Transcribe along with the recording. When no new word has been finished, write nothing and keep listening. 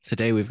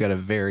Today we've got a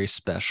very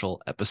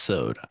special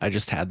episode. I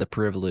just had the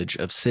privilege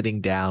of sitting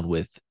down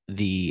with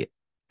the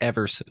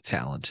ever so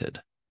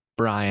talented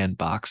Brian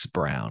Box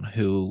Brown,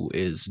 who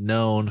is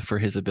known for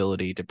his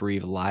ability to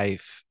breathe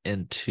life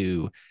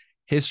into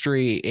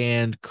history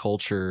and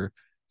culture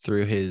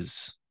through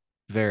his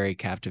very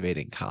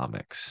captivating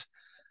comics.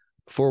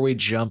 Before we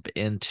jump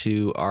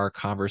into our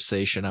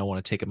conversation, I want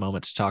to take a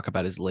moment to talk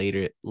about his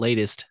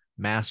latest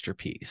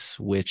masterpiece,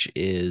 which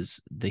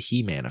is the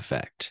He-Man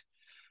Effect.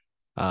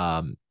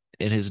 Um,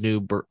 in his new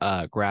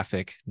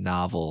graphic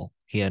novel,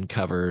 he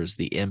uncovers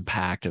the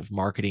impact of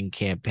marketing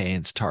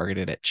campaigns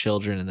targeted at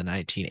children in the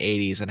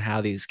 1980s and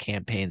how these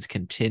campaigns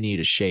continue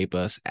to shape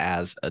us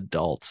as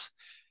adults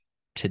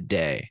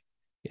today.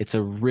 It's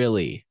a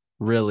really,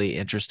 really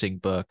interesting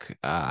book.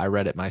 I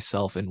read it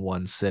myself in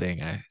one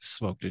sitting. I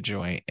smoked a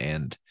joint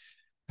and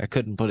I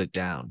couldn't put it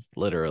down,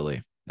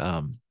 literally.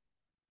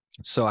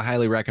 So I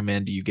highly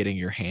recommend you getting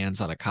your hands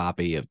on a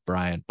copy of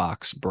Brian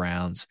Box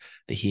Brown's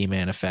The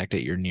He-Man Effect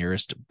at your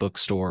nearest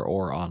bookstore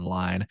or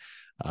online.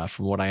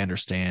 From what I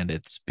understand,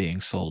 it's being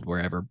sold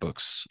wherever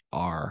books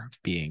are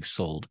being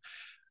sold.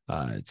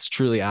 It's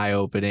truly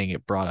eye-opening.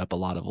 It brought up a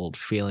lot of old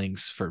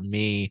feelings for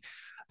me,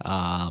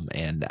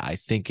 and I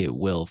think it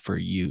will for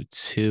you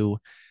too.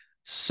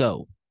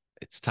 So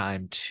it's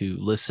time to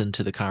listen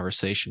to the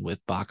conversation with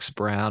Box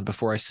Brown.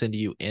 Before I send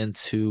you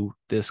into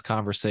this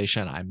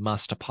conversation, I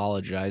must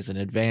apologize in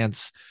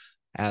advance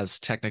as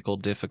technical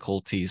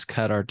difficulties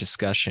cut our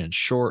discussion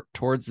short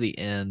towards the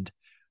end.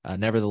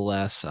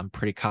 Nevertheless, I'm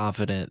pretty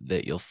confident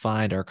that you'll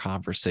find our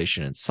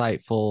conversation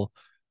insightful,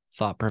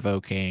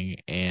 thought-provoking,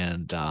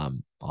 and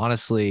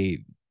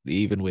honestly,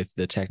 even with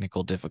the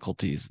technical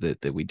difficulties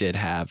that we did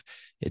have,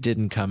 it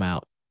didn't come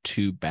out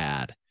too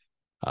bad.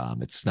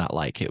 It's not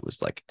like it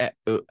was like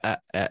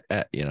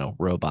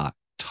robot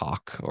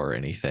talk or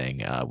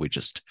anything. We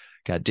just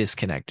got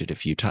disconnected a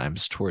few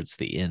times towards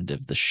the end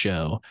of the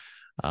show,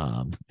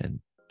 and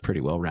pretty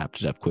well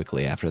wrapped it up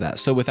quickly after that.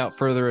 So without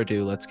further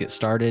ado, let's get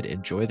started.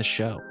 Enjoy the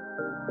show.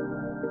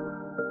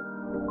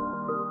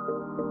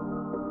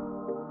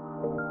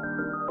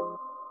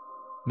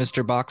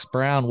 Mr. Box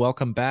Brown,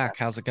 welcome back.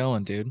 How's it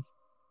going, dude?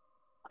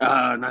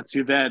 Not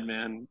too bad,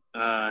 man.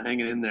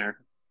 Hanging in there.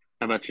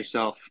 How about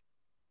yourself?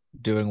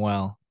 Doing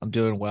well. I'm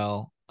doing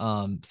well.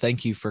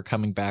 Thank you for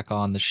coming back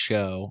on the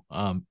show.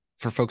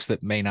 For folks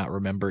that may not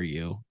remember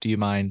you, do you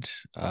mind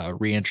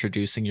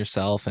reintroducing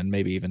yourself and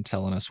maybe even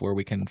telling us where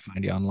we can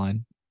find you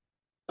online?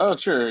 Oh,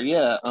 sure.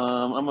 Yeah.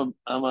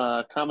 I'm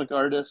a comic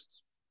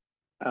artist.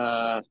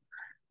 Uh,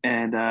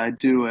 and I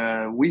do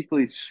a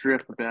weekly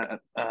strip about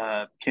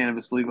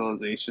cannabis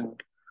legalization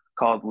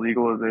called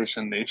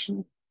Legalization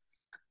Nation.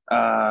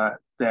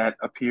 That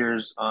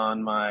appears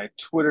on my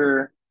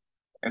Twitter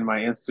and my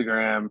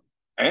Instagram,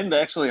 and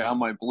actually on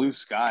my Blue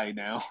Sky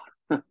now,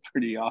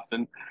 pretty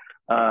often.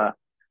 Uh,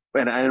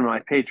 and my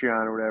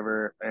Patreon or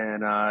whatever,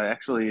 and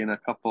actually in a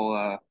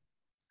couple.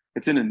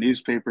 It's in a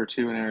newspaper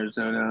too in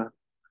Arizona.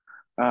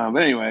 But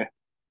anyway,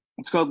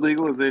 it's called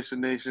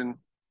Legalization Nation,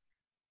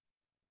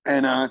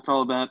 and it's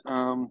all about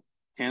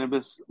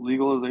cannabis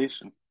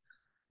legalization.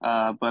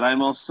 But I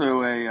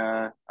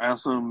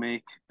also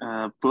make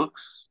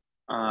books,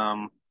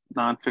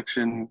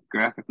 nonfiction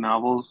graphic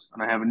novels,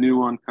 and I have a new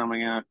one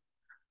coming out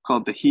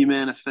called The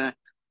He-Man Effect: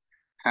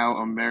 How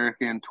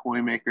American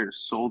Toy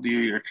Makers Sold You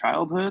Your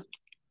Childhood.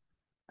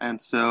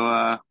 And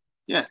so,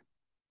 yeah,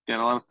 got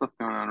a lot of stuff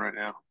going on right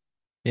now.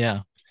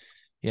 Yeah,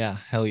 yeah,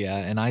 hell yeah.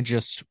 And I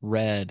just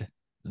read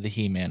The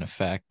He-Man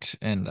Effect,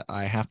 and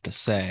I have to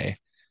say,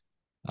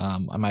 I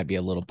might be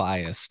a little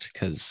biased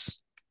because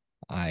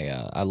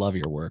I love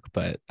your work,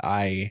 but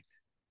I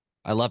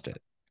loved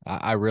it.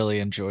 I really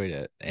enjoyed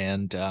it,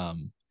 and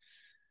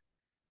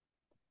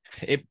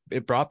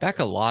it brought back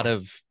a lot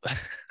of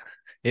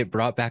it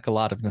brought back a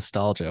lot of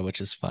nostalgia, which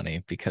is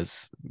funny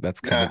because that's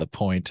kind of Yeah. the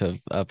point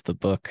of the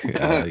book,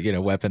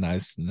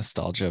 weaponized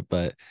nostalgia.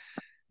 But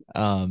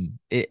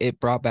it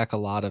brought back a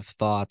lot of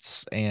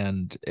thoughts,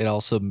 and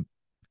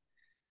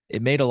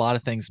it made a lot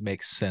of things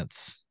make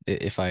sense.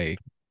 If I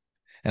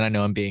and I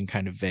know I'm being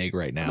kind of vague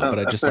right now, No, but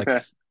I that's just like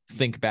okay.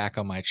 think back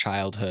on my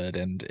childhood,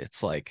 and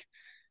it's like,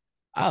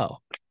 oh,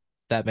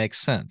 that makes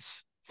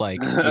sense.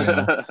 Like,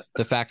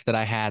 the fact that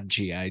I had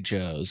GI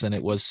Joes and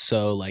it was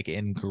so like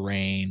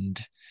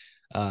ingrained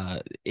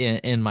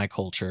in my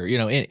culture,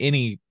 in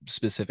any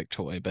specific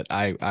toy, but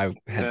I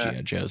had Yeah,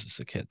 GI Joes as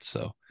a kid,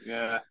 so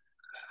yeah.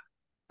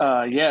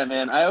 Yeah,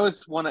 man. I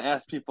always want to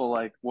ask people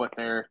like what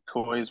their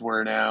toys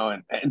were now,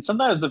 and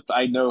sometimes if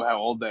I know how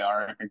old they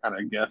are, I can kind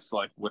of guess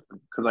like with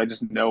because I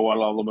just know what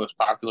all the most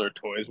popular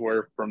toys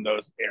were from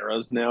those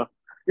eras now.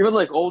 Even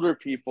like older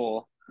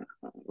people,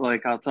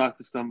 like I'll talk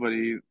to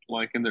somebody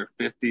like in their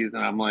 50s,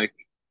 and I'm like,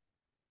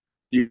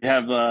 "You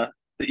have the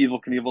Evil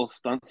Knievel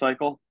stunt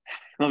cycle?"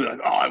 They'll be like,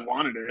 "Oh, I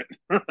wanted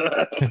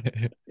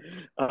it."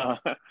 uh,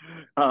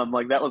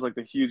 like that was like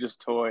the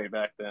hugest toy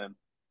back then.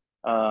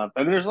 And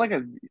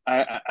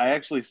I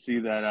actually see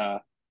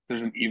that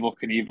there's an Evil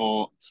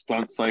Knievel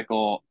stunt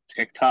cycle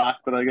TikTok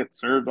that I get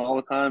served all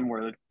the time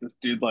where this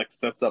dude like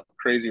sets up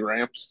crazy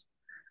ramps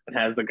and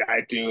has the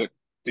guy do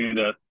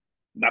the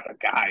not the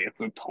guy, it's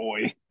a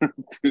toy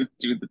do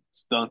the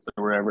stunts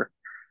or whatever.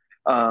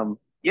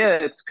 Yeah,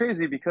 it's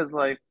crazy because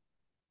like,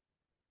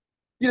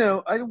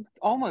 I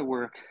all my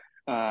work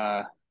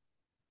uh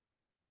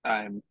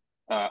I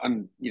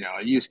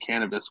use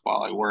cannabis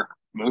while I work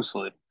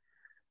mostly.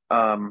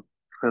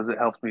 Because it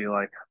helps me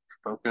like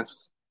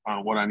focus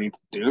on what I need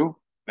to do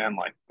and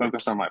like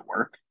focus on my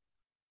work.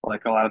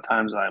 Like a lot of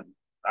times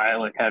I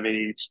like have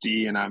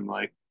ADHD and I'm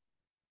like,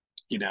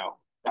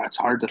 it's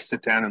hard to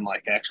sit down and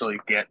like actually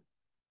get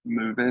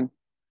moving.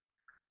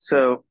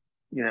 So,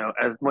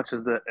 as much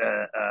as in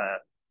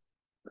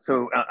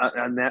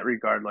that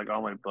regard, like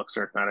all my books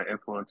are kind of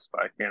influenced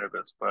by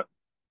cannabis, but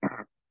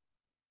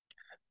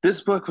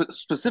this book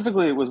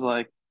specifically it was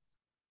like,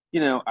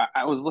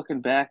 I was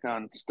looking back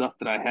on stuff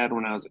that I had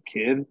when I was a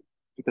kid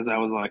because I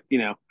was like,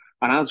 when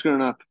I was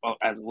growing up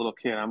as a little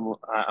kid, I'm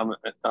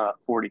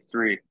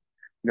 43.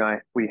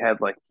 We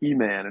had like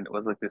He-Man, and it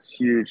was like this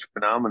huge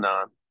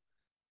phenomenon.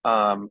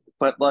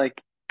 But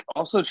like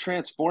also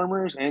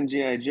Transformers and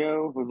GI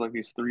Joe was like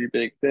these three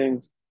big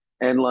things,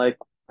 and like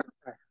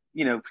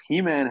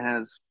He-Man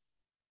has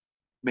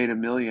made a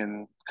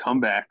million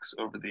comebacks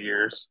over the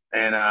years,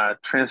 and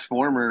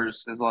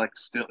Transformers is like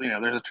still,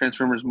 there's a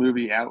Transformers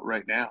movie out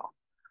right now.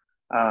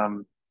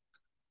 Um,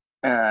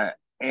 uh,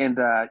 and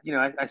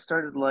I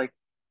started like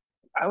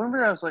I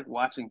remember I was like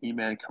watching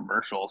He-Man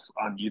commercials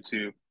on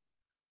YouTube,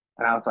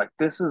 and I was like,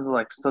 this is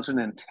like such an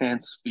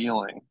intense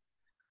feeling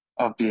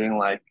of being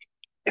like,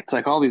 it's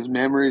like all these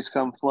memories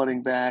come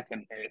flooding back,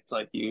 and it's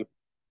like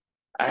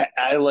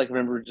I like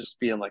remember just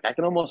being like, I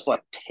can almost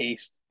like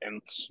taste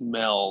and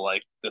smell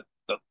like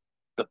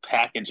the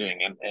packaging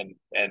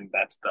and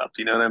that stuff.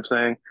 You know what I'm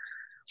saying?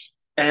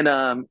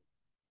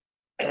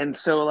 And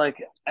so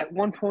like at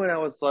one point I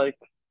was like,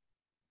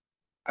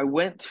 I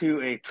went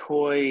to a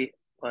toy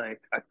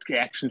like a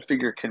action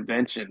figure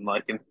convention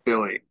like in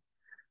Philly,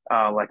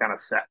 like on a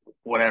set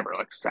whatever,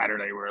 like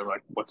Saturday where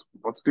like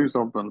let's do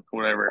something,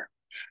 whatever.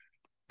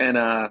 And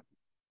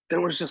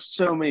there was just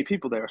so many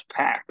people there. It was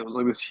packed. It was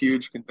like this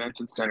huge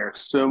convention center.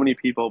 So many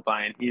people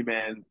buying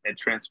He-Man and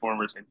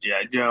Transformers and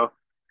G.I. Joe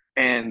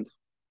and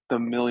the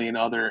million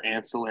other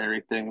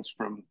ancillary things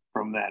from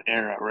that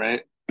era,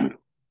 right?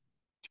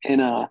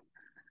 And I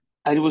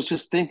was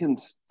just thinking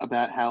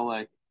about how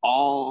like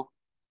all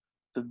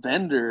the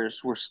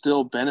vendors were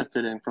still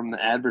benefiting from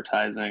the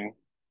advertising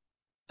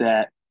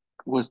that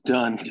was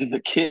done to the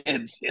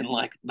kids in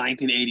like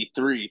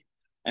 1983,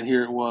 and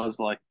here it was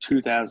like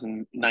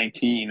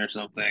 2019 or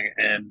something,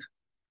 and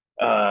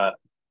uh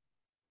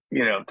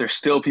there's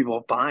still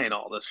people buying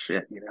all this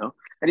shit,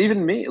 and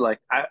even me, like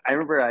I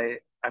remember I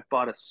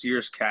bought a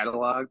Sears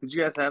catalog. Did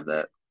you guys have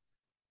that?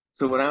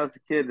 So when I was a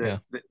kid, Yeah.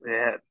 they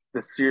had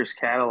the Sears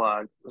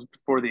catalog. It was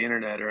before the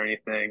internet or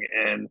anything,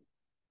 and it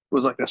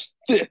was like this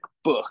thick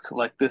book,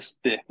 like this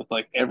thick, with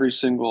like every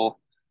single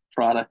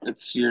product that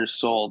Sears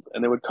sold,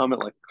 and they would come at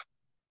like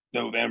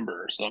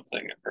November or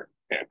something, or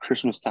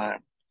Christmas time.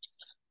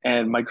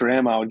 And my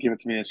grandma would give it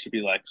to me, and she'd be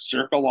like,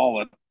 "Circle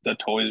all the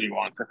toys you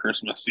want for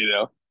Christmas,"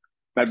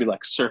 I'd be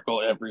like,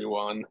 "Circle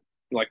everyone,"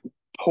 like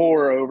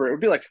pour over. It would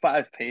be like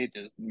 5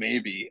 pages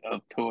maybe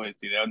of toys,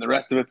 and the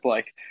rest of it's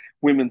like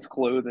women's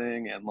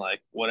clothing and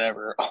like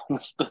whatever, all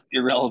the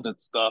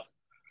irrelevant stuff.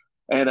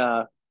 And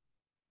I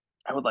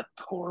would like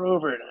pour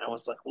over it, and I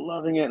was like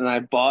loving it. And I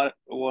bought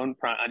one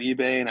on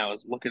eBay, and I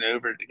was looking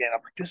over it again.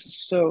 I'm like, this is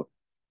so.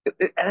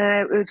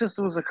 And it just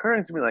was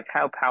occurring to me like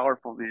how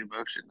powerful the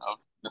emotion of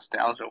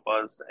nostalgia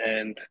was,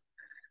 and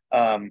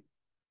um,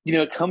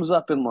 it comes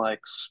up in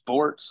like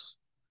sports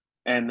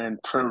and then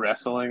pro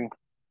wrestling.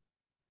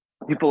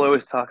 People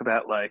always talk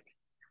about like,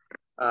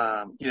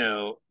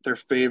 their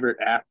favorite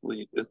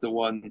athlete is the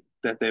one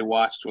that they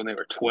watched when they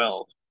were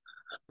 12,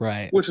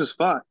 Right. which is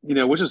fine,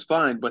 which is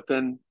fine. But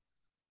then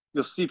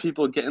you'll see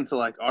people get into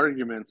like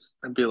arguments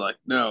and be like,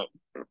 no,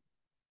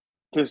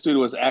 this dude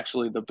was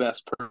actually the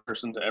best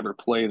person to ever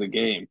play the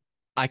game.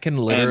 I can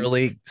And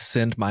literally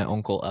send my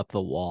uncle up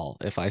the wall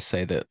if I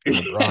say that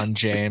LeBron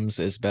James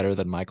is better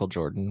than Michael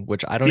Jordan,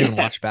 which I don't even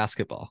watch yes,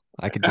 basketball.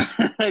 I could just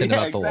send him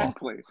yeah, up the wall.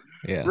 exactly.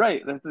 Yeah.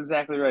 Right. That's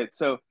exactly right.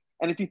 So,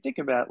 and if you think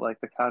about like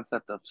the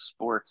concept of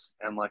sports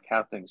and like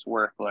how things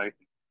work, like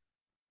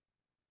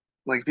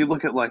if you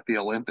look at like the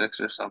Olympics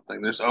or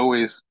something, there's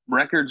always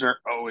records are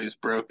always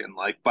broken.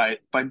 Like by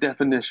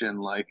definition,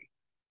 like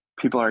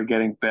people are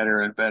getting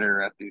better and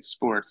better at these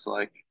sports.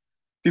 Like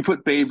if you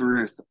put Babe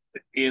Ruth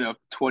in a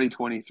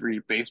 2023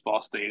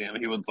 baseball stadium,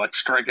 he would like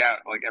strike out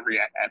like every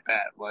at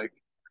bat. Like,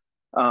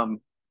 um,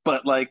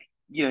 but like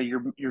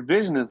your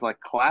vision is like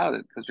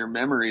clouded because your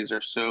memories are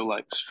so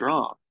like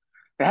strong.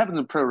 It happens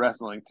in pro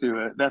wrestling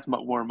too. That's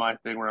more my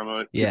thing where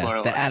people Yeah.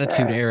 are The like,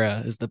 Attitude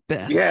Era is the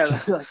best.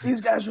 yeah, like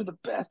these guys are the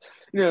best.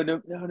 No,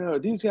 no, no,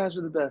 these guys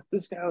are the best.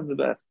 This guy was the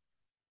best.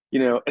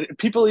 And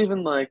people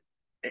even like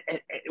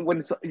when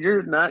it's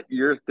you're not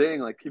your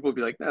thing, like people would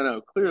be like, no,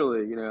 no,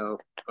 clearly,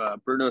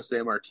 Bruno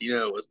San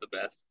Martino was the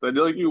best. But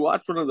like you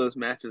watch one of those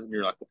matches and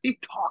you're like, what are you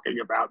talking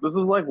about? This is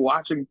like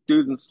watching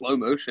dudes in slow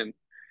motion.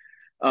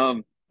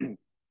 Um,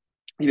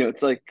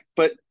 it's like,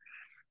 but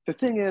the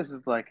thing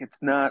is like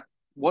it's not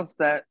once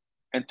that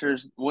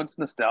once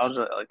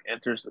nostalgia like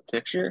enters the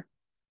picture,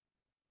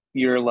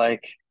 your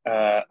like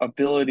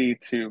ability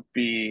to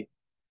see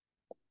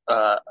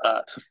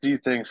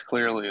things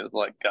clearly is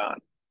like gone.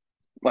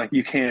 Like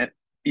you can't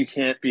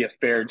be a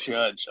fair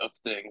judge of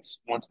things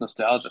once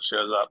nostalgia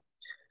shows up.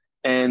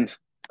 And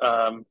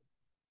um,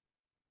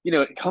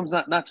 it comes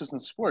not just in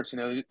sports.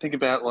 You think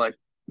about like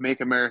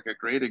make America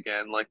great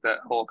again, like that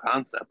whole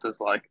concept is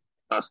like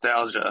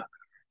nostalgia.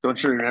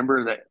 Don't you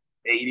remember the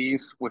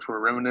 80s, which were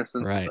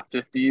reminiscent of Right.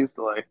 the 50s?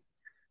 Like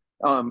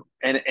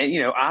and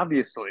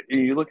obviously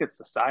you look at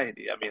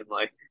society, I mean,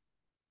 like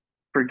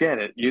forget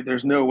it.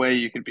 There's no way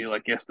you could be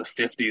like, yes, the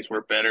 50s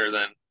were better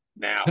than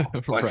now.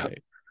 Like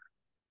Right.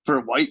 for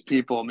white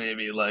people,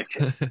 maybe like,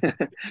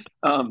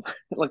 um,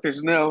 like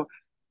there's no,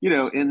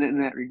 in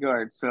that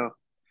regard. So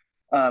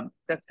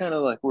that's kind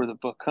of like where the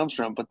book comes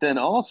from. But then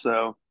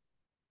also,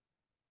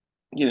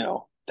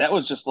 that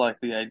was just like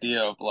the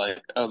idea of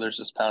like, oh, there's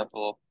this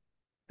powerful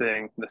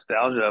thing,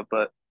 nostalgia.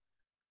 But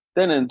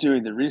then in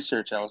doing the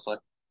research, I was like,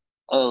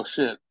 oh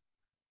shit,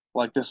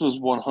 like this was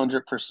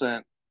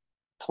 100%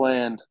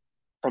 planned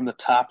from the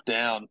top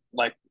down,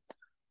 like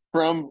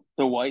from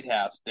the White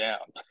House down.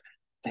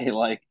 They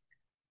like,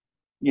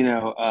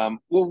 well,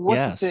 what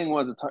the thing Yes.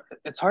 was,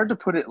 it's hard to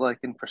put it like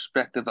in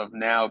perspective of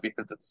now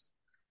because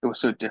it was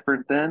so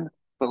different then.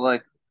 But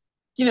like,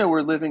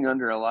 we're living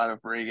under a lot of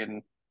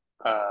Reagan,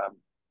 um,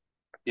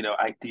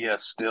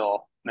 ideas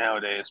still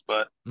nowadays.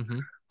 But Hmm.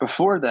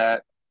 before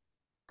that,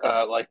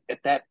 like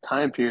at that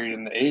time period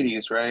in the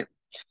 80s, right?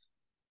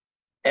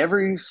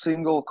 Every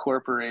single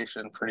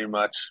corporation pretty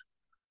much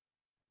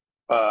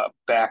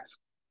backed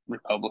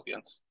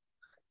Republicans.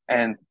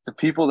 And the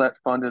people that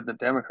funded the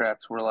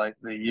Democrats were like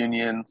the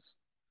unions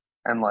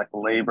and like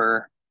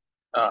labor,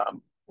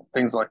 um,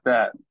 things like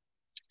that.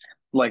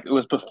 Like it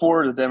was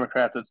before the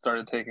Democrats had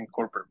started taking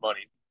corporate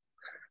money.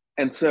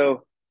 And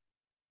so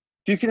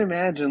if you can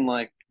imagine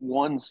like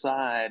one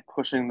side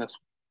pushing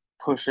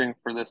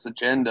for this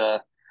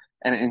agenda,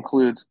 and it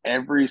includes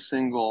every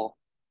single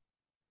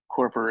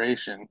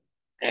corporation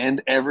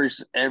and every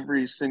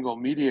single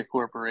media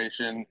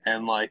corporation,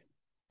 and like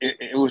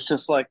it was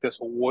just like this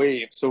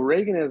wave. So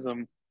Reagan is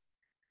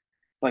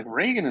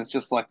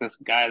just like this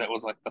guy that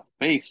was like the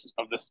face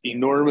of this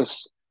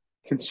enormous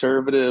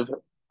conservative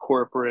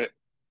corporate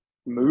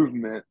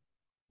movement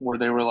where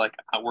they were like,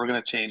 we're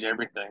going to change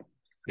everything.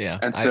 Yeah.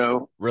 And I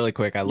so, really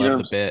quick, I you love know,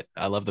 the bit.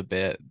 I love the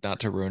bit, not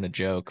to ruin a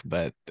joke,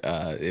 but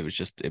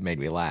it made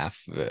me laugh.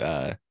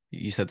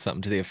 You said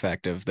something to the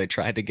effect of they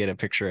tried to get a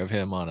picture of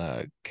him on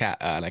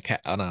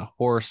a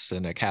horse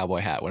and a cowboy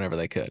hat whenever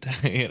they could,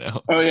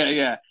 oh yeah,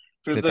 yeah.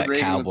 Because fit then that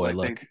Reagan was cowboy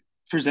like, they look.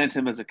 present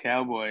him as a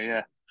cowboy.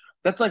 Yeah.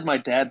 That's like my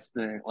dad's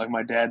thing. Like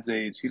my dad's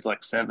age, he's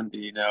like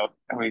 70, And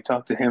when you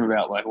talk to him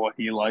about like what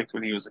he liked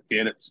when he was a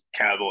kid, it's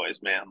cowboys,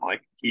 man.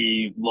 Like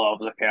he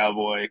loves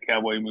cowboy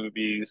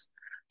movies,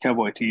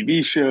 cowboy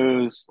TV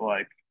shows.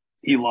 Like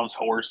he loves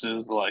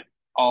horses, like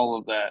all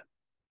of that.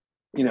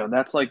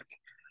 That's like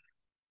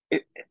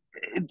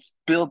it's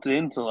built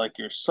into like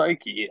your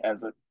psyche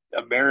as a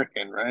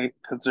American, right?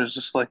 Because there's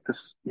just like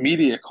this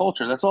media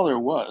culture. That's all there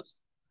was.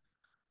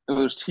 It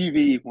was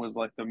TV was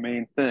like the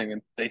main thing,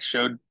 and they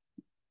showed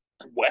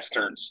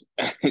westerns,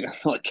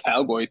 like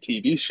cowboy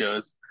TV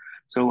shows.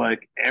 So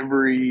like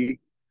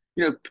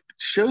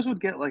shows would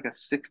get like a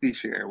 60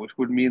 share, which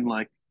would mean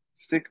like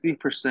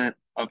 60%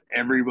 of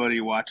everybody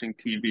watching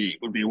TV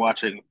would be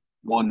watching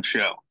one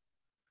show.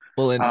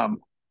 Well, and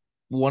Um,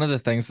 one of the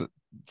things that,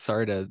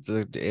 sorry to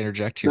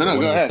interject here, no, but no,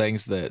 one go of the ahead.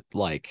 things that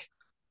like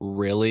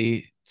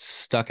really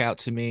stuck out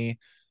to me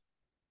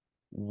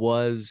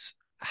was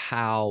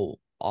how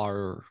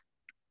our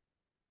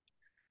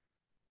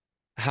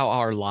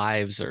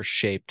lives are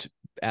shaped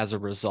as a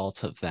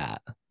result of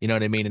that. You know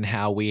what I mean? And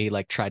how we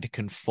like try to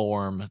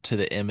conform to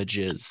the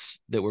images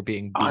that were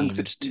being On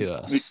beamed to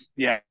us.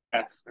 yeah,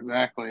 yes,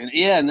 exactly, and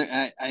yeah, and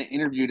I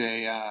interviewed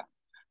a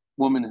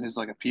woman who's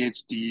like a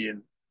PhD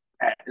in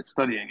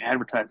studying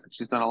advertising.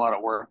 She's done a lot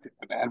of work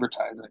in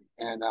advertising,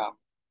 and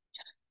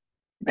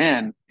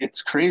man,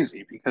 it's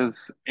crazy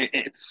because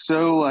it's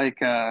so like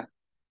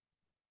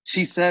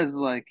she says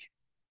like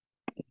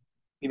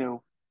you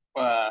know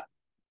uh,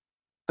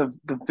 the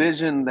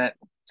vision that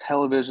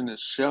television is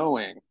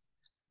showing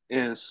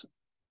is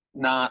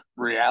not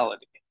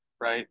reality,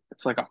 right?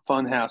 It's like a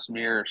funhouse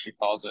mirror, she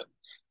calls it.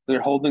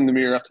 They're holding the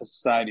mirror up to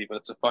society, but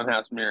it's a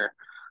funhouse mirror.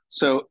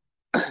 So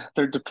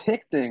they're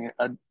depicting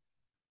a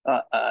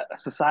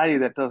society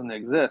that doesn't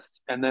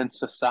exist, and then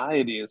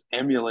society is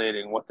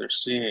emulating what they're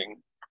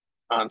seeing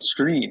on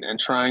screen and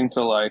trying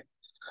to like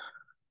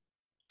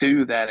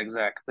do that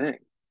exact thing.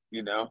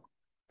 You know,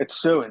 it's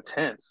so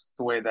intense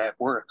the way that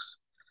works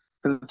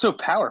because it's so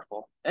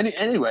powerful.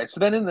 Anyway, so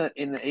then in the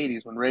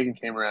 80s when Reagan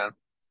came around,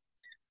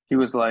 he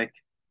was like,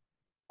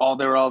 all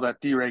they were all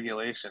about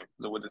deregulation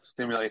because it would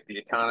stimulate the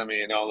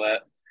economy and all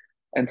that.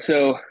 And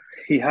so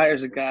he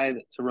hires a guy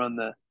to run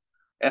the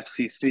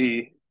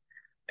FCC,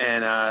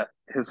 and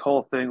his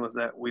whole thing was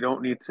that we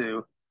don't need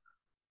to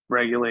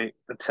regulate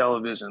the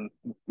television.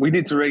 We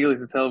need to regulate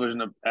the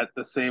television at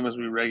the same as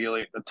we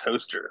regulate the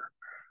toaster.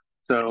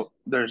 So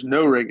there's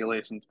no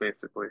regulations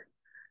basically,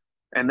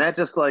 and that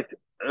just like,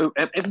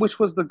 which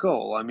was the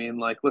goal. I mean,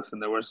 like, listen,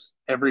 there was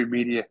every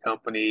media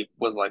company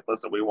was like,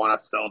 listen, we want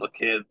to sell to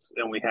kids,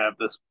 and we have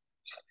this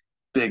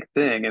big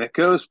thing, and it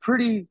goes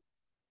pretty,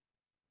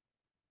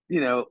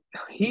 you know,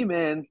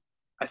 He-Man.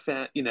 I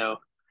found,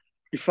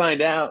 you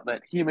find out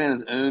that He-Man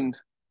is owned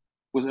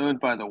was owned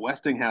by the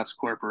Westinghouse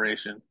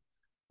Corporation,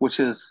 which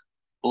is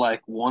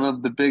like one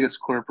of the biggest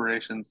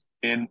corporations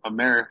in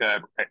America,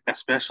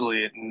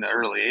 especially in the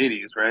early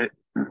 80s, right?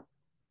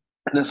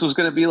 And this was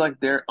going to be like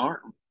their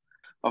arm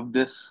of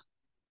this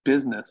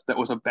business that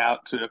was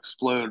about to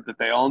explode that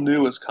they all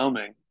knew was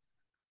coming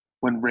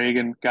when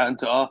Reagan got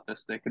into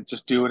office. They could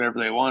just do whatever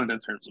they wanted in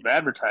terms of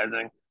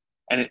advertising.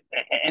 And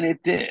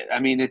it did. I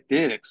mean, it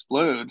did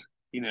explode.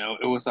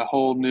 It was a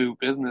whole new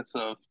business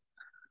of,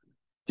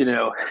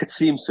 it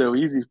seemed so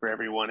easy for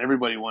everyone.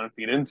 Everybody wanted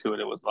to get into it.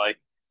 It was like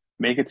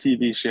make a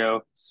TV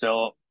show,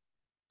 sell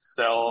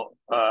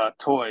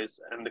toys,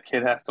 and the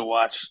kid has to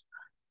watch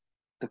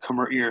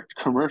your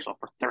commercial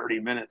for 30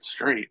 minutes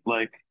straight.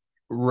 Like,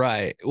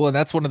 Right. Well,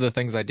 that's one of the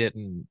things I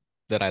didn't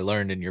that I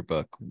learned in your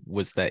book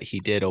was that he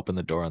did open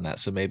the door on that.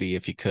 So maybe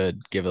if you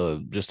could give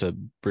a just a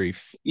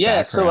brief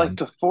yeah, so like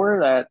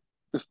background.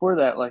 before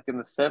that, like in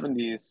the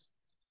 70s,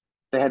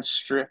 they had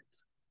strict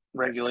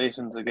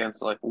regulations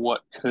against like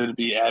what could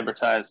be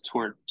advertised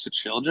toward to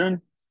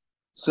children.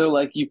 So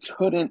like you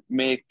couldn't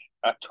make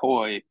a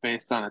toy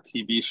based on a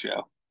TV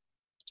show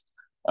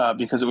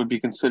because it would be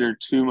considered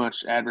too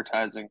much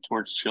advertising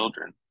towards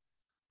children.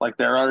 Like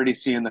they're already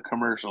seeing the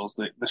commercials.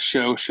 The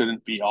show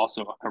shouldn't be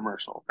also a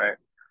commercial, right?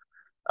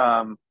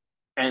 Um,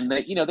 and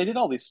they did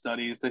all these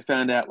studies. They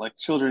found out like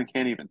children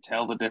can't even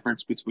tell the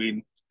difference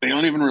between. They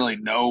don't even really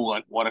know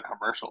like what a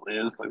commercial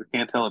is. Like they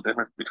can't tell the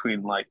difference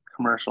between like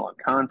commercial and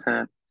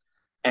content,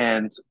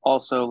 and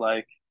also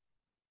like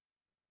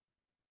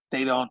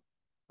they don't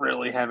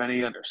really have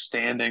any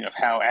understanding of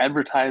how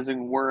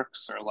advertising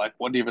works or like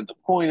what even the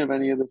point of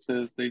any of this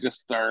is. They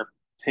just are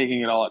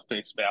taking it all at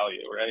face value,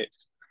 right?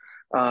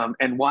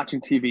 And watching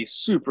TV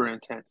super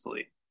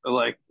intensely,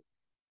 like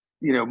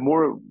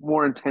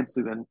more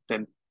intensely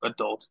than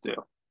adults do.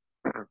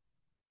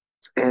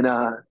 And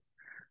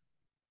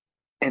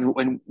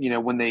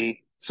when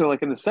they so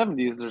like in the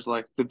 70s, there's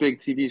like the big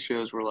TV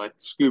shows were like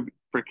Scooby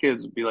for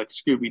kids would be like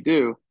Scooby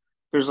Doo.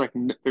 There's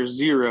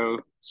zero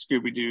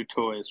Scooby Doo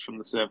toys from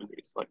the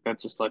 70s. Like that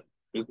just like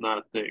is not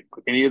a thing.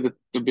 Like any of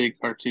the big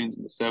cartoons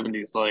in the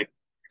 70s, like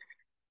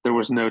there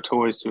was no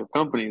toys to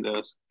accompany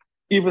those.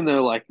 Even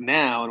though like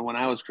now and when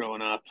I was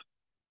growing up,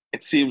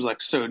 it seems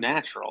like so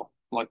natural.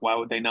 Like why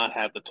would they not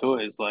have the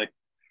toys? Like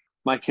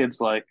my kids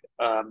like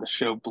the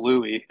show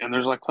Bluey, and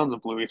there's like tons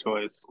of Bluey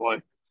toys. Like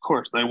of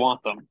course they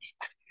want them,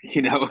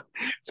 you know.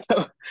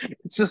 So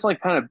it's just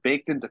like kind of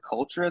baked into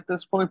culture at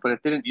this point, but it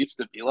didn't used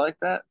to be like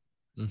that.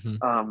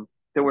 Hmm.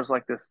 There was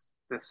like this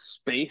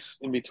space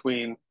in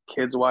between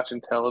kids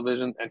watching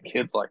television and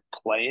kids like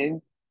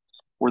playing,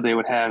 where they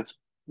would have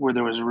where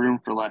there was room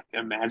for like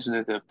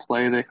imaginative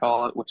play, they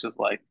call it, which is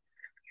like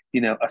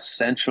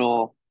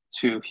essential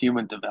to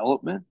human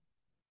development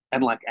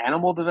and like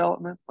animal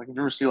development. Like if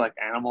you ever see like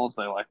animals,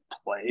 they like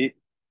play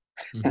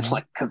and Hmm.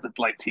 like because it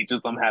like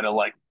teaches them how to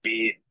like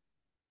be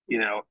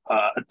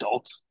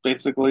adults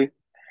basically,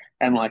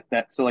 and like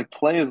that. So like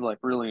play is like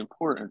really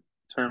important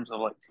in terms of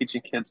like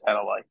teaching kids how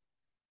to like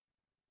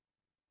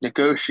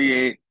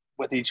negotiate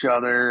with each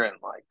other and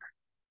like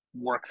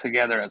work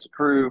together as a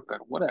group and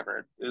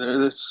whatever.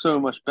 There's so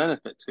much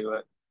benefit to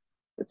it.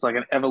 It's like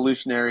an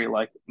evolutionary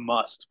like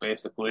must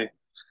basically,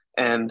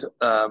 and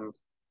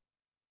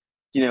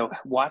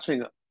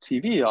watching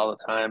TV all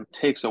the time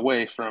takes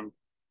away from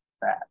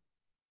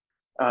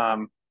that.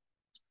 Um,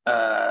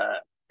 uh,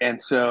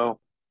 and so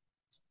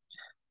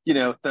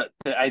the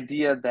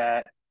idea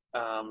that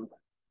um,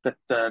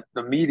 the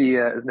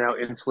media is now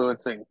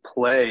influencing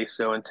play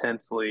so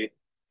intensely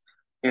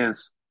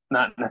is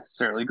not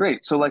necessarily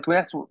great. So like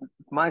that's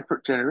my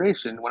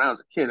generation. When I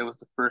was a kid, it was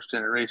the first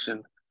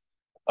generation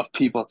of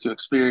people to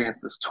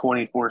experience this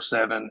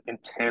 24/7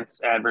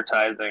 intense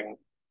advertising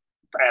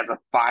as a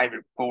 5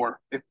 or 4.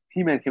 If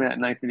He-Man came out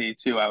in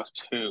 1982, I was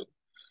 2,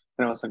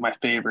 and it was like my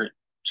favorite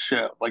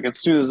show. Like as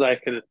soon as I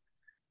could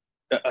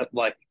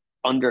like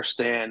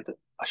understand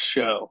a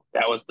show,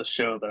 that was the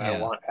show that I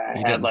Yeah. want. I You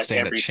had didn't like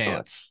stand a every toy.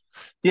 chance.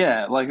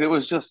 Yeah, like it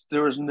was just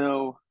there was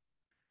no,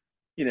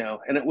 and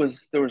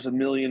there was a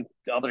million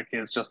other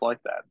kids just like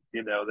that.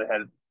 They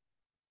had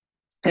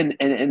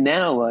and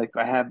now like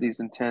I have these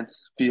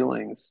intense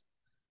feelings,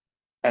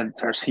 and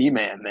there's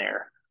He-Man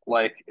there,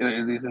 like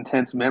these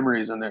intense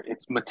memories, and there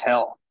it's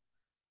Mattel.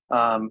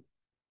 Um,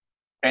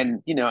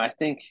 and I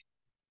think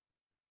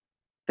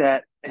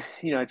that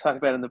I talk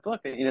about in the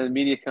book. The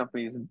media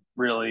companies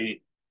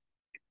really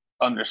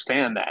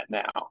understand that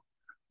now.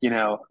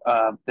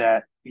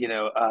 That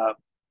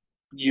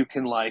you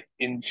can like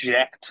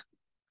inject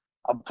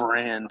a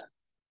brand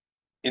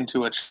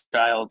into a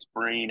child's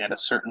brain at a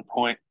certain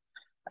point,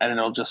 and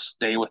it'll just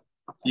stay with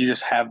you.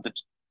 Just have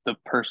the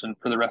person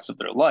for the rest of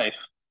their life.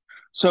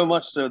 So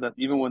much so that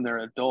even when they're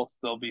adults,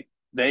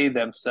 they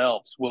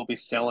themselves will be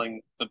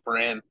selling the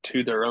brand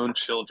to their own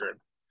children.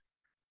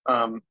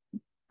 Um,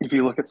 if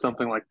you look at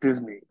something like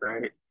Disney,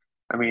 right?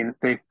 I mean,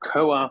 they've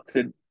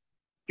co-opted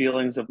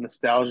feelings of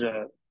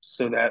nostalgia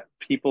so that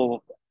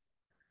people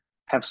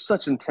have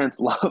such intense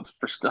love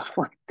for stuff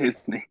like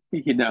Disney.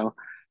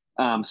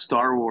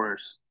 Star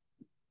Wars.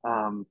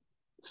 Um,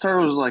 Star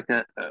Wars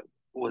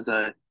was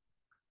a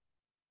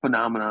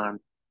phenomenon,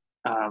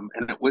 and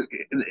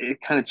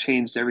it kind of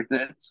changed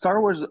everything. Star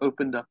Wars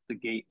opened up the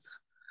gates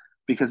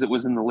because it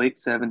was in the late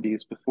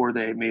 '70s before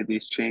they made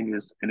these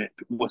changes, and it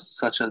was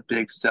such a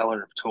big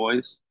seller of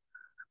toys.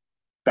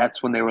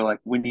 That's when they were like,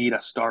 we need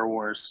a Star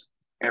Wars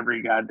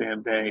every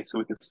goddamn day so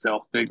we can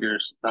sell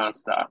figures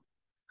nonstop.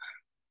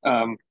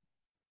 Um,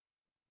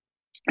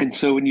 and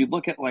so when you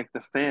look at like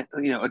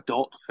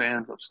adult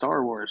fans of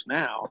Star Wars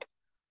now,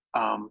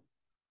 um,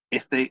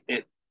 if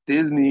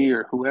Disney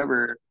or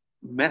whoever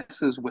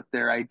messes with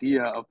their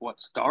idea of what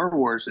Star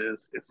Wars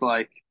is, it's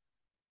like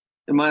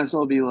it might as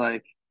well be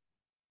like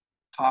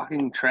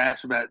talking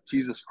trash about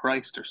Jesus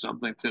Christ or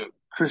something to a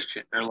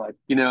Christian, or like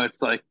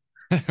it's like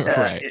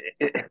Right.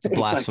 It's it's like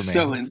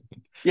blasphemy.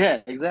 yeah,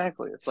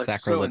 exactly, it's like so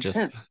Sacrilegious.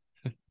 intense.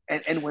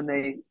 And when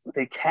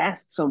they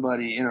cast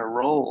somebody in a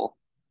role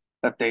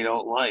that they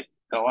don't like,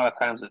 a lot of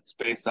times it's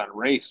based on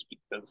race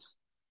because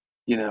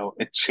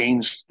it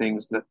changed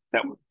things that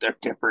are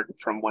different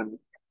from when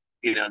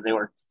they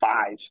were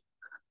 5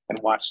 and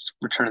watched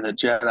Return of the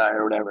Jedi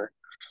or whatever.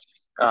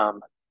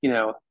 um you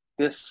know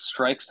this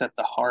strikes at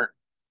the heart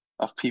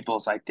of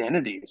people's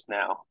identities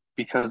now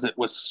because it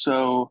was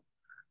so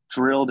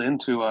drilled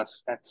into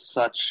us at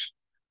such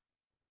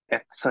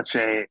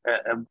a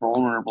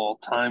vulnerable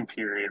time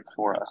period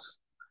for us.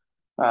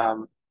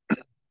 um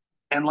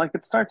and like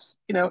it starts,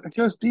 it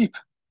goes deep.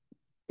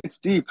 It's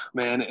deep,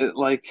 man. It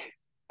like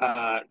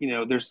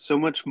there's so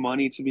much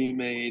money to be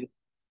made.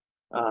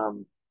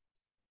 um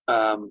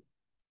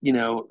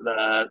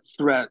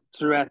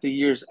throughout the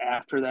years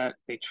after that,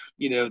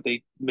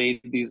 they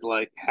made these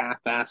like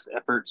half-ass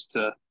efforts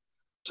to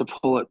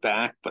pull it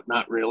back, but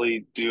not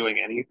really doing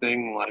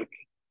anything. Like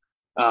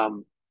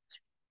um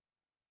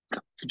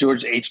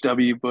George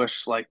H.W.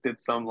 Bush like did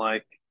some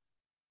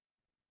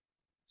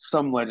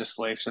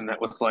legislation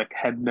that was like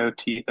had no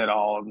teeth at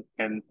all,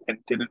 and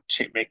didn't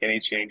make any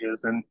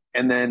changes. And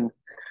then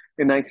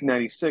in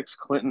 1996,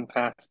 Clinton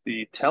passed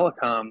the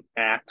Telecom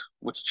Act,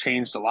 which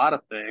changed a lot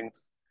of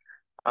things,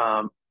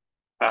 um,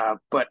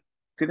 but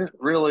didn't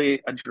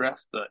really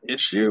address the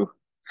issue.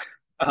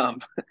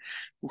 Um,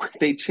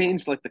 they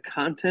changed like the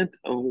content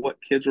of what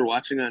kids were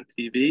watching on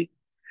TV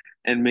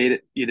and made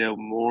it,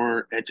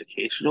 more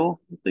educational,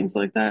 things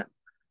like that.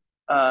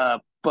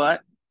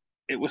 But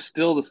it was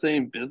still the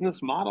same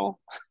business model.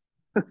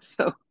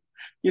 So,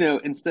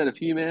 instead of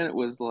He-Man, it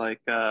was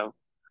like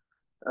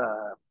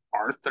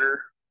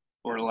Arthur,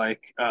 or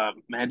like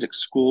Magic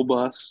School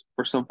Bus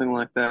or something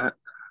like that.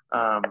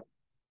 Um,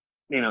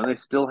 they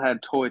still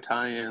had toy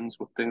tie-ins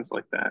with things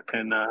like that,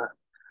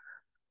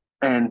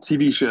 and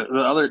TV show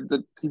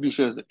the TV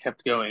shows that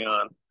kept going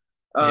on.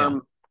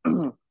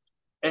 Yeah.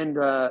 And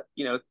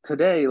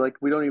today, like,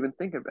 we don't even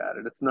think about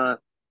it. It's not.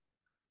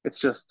 It's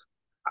just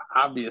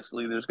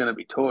obviously there's going to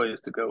be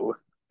toys to go with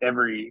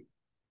every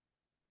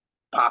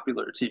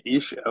popular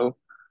TV show.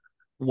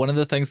 One of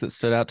the things that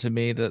stood out to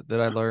me that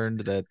I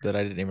learned that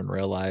I didn't even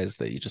realize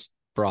that you just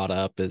brought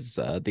up is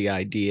the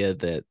idea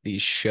that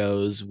these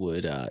shows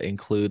would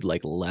include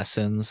like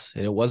lessons,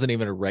 and it wasn't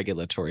even a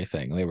regulatory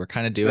thing. They were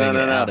kind of No, doing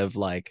no, it out no. of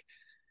like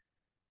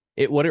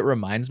it. What it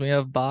reminds me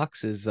of,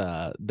 Box, is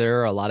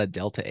there are a lot of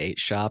Delta 8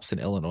 shops in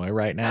Illinois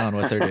right now, and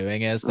what they're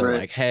doing is they're Right.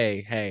 like,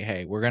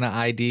 hey, we're gonna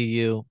ID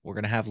you, we're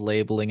gonna have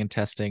labeling and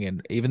testing,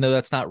 and even though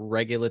that's not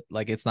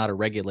like it's not a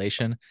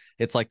regulation,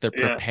 it's like they're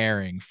Yeah.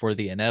 preparing for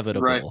the Right.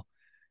 inevitable.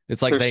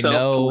 It's like They're they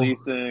know.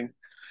 self-policing.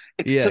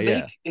 It's Yeah, to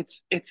yeah, make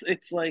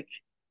it's like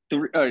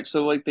all right.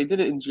 So like they did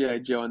it in GI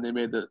Joe, and they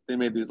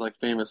made these like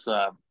famous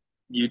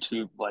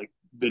YouTube like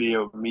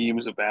video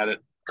memes about it,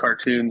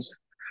 cartoons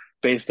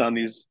based on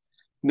these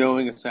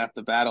knowing us half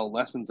the battle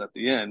lessons at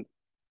the end.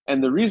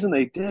 And the reason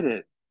they did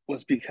it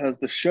was because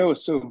the show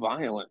is so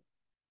violent.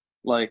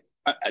 Like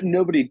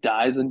nobody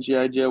dies in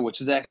GI Joe,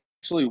 which is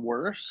actually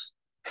worse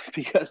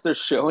because they're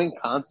showing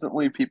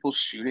constantly people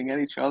shooting at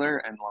each other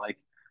and like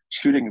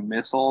shooting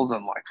missiles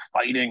and like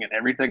fighting and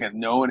everything, and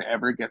no one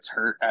ever gets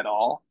hurt at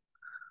all.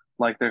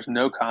 Like there's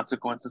no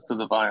consequences to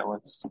the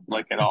violence,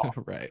 like at all.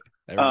 right.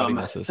 Everybody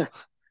Um, misses.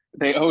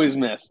 they always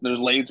miss. There's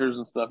lasers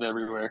and stuff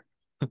everywhere.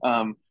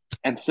 Um,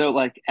 and so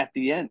like at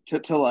the end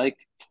to like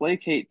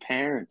placate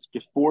parents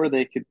before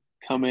they could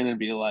come in and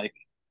be like,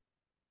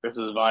 this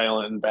is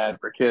violent and bad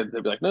for kids.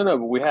 They'd be like, no, no,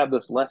 but we have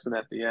this lesson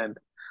at the end.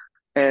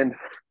 And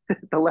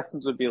the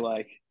lessons would be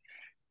like,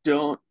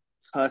 don't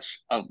touch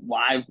a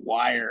live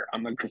wire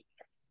on the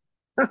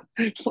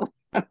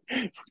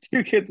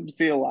Two kids would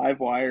see a live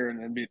wire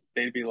and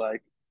they'd be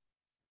like,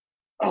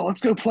 "Oh, let's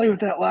go play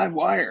with that live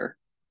wire."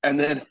 And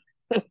then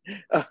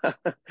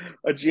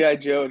a GI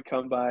Joe would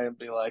come by and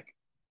be like,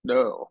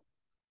 "No,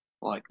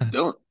 like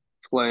don't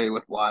play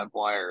with live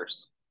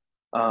wires."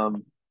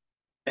 Um,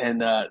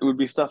 and it would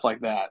be stuff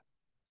like that.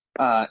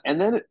 And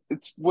then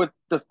it's what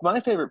my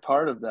favorite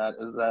part of that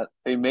is that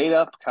they made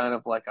up kind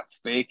of like a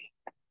fake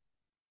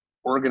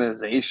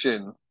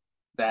organization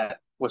that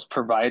was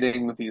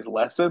providing these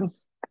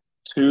lessons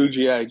to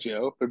GI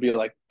Joe. It would be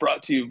like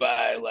brought to you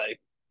by like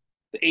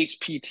the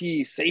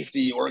HPT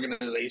Safety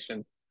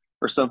Organization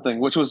or something,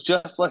 which was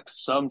just like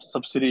some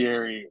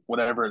subsidiary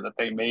whatever that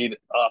they made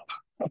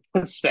up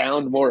to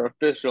sound more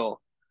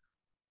official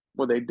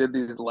when they did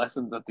these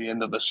lessons at the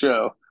end of the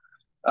show.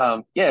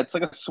 Yeah, it's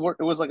like a swerve.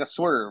 It was like a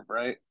swerve,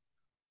 right?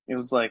 It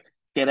was like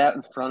get out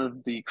in front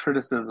of the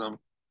criticism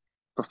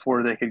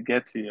before they could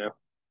get to you.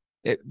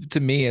 To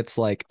me, it's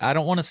like I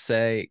don't want to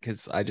say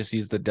because I just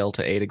used the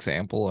Delta 8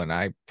 example, and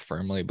I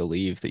firmly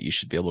believe that you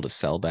should be able to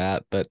sell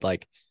that, but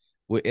like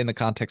in the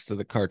context of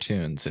the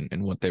cartoons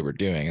and what they were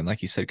doing, and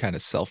like you said, kind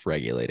of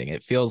self-regulating,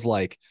 it feels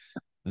like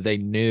they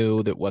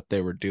knew that what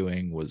they were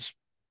doing was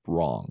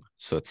wrong.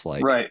 So it's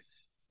like, Right.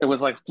 It was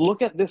like,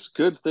 look at this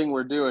good thing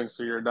we're doing,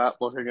 so you're not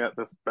looking at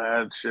this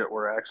bad shit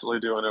we're actually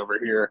doing over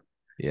here.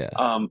 yeah,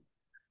 Um,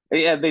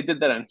 yeah, they did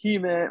that on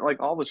He-Man.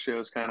 Like all the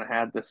shows kind of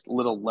had this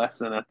little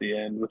lesson at the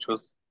end, which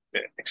was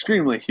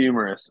extremely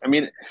humorous. I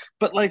mean,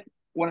 but like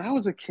when I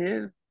was a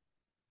kid,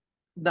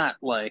 not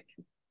like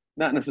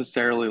not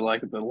necessarily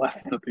like the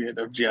lesson at the end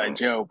of GI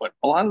Joe, but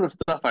a lot of the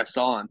stuff I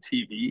saw on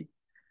TV,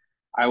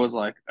 I was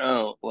like,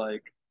 oh,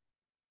 like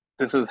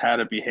this is how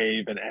to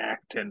behave and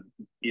act, and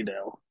you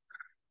know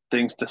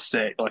things to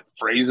say, like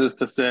phrases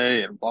to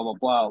say, and blah blah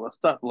blah, all the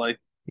stuff. Like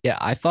yeah.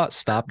 I thought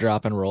stop,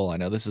 drop, and roll. I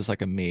know this is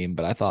like a meme,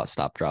 but I thought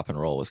stop, drop, and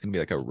roll was gonna be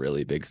like a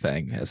really big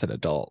thing as an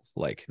adult,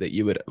 like that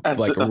you would as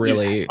like you'd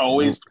really,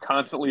 always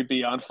constantly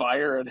be on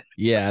fire and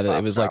yeah, that it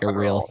stop, was like drop, a and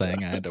real roll.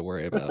 thing I had to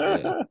worry about.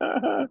 Yeah.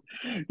 Yeah.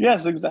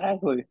 Yes,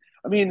 exactly.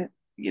 I mean,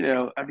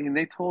 I mean,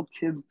 they told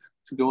kids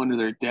to go under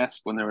their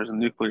desk when there was a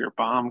nuclear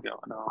bomb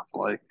going off,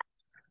 like,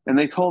 and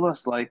they told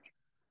us like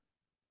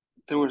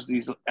there was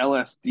these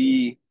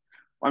LSD.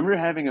 I remember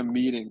having a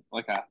meeting,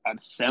 like an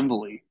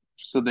assembly,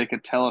 so they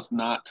could tell us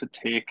not to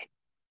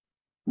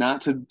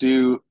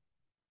do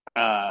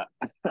uh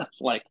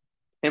like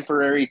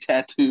temporary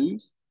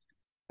tattoos.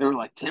 They were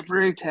like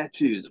temporary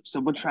tattoos. If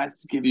someone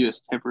tries to give you a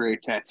temporary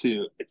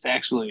tattoo, it's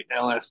actually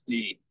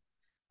LSD,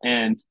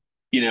 and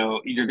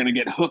you're gonna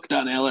get hooked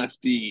on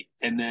LSD,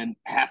 and then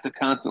have to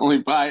constantly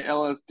buy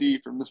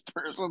LSD from this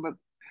person that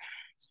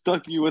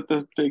stuck you with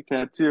this big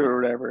tattoo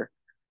or whatever.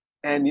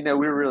 And we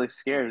were really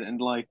scared, and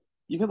like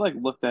you could like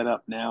look that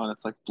up now, and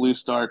it's like Blue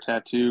Star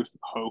Tattoo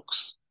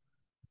hoax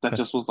that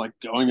just was like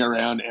going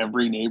around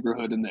every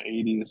neighborhood in the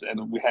 80s,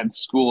 and we had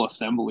school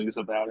assemblies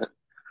about it.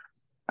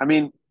 I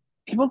mean,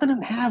 people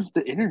didn't have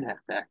the internet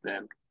back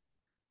then.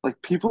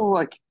 Like people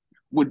like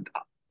would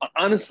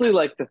honestly,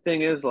 like the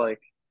thing is like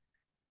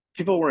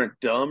people weren't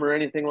dumb or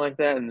anything like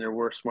that, and there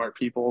were smart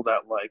people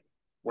that like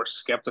were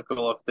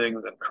skeptical of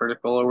things and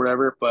critical or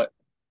whatever, but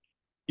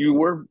you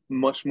were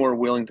much more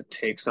willing to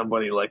take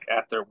somebody like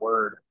at their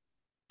word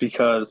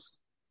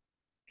because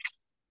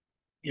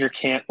you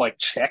can't like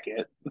check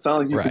it. It's not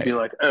like you could be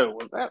Right. like, "Oh,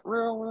 was that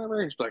real?"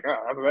 Whatever. He's like,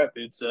 "Oh, after that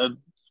dude said,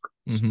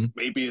 Hmm.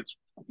 maybe it's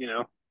you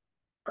know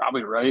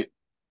probably right."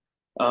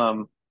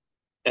 Um,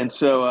 and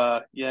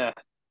so yeah,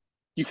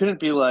 you couldn't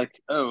be like,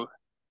 "Oh,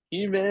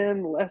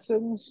 He-Man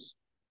lessons,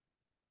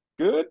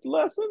 good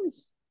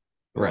lessons."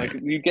 Like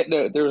Right. you get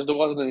no, there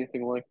wasn't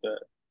anything like that.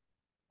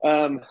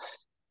 Um,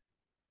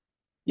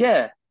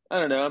 yeah, I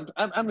don't know.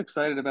 I'm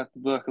excited about the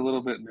book. A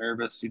little bit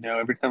nervous,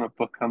 every time a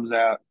book comes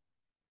out,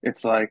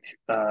 it's like,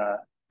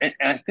 and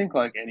I think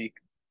like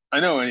I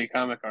know any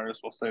comic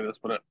artist will say this,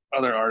 but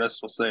other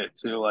artists will say it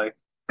too. Like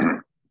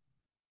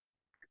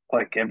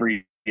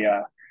every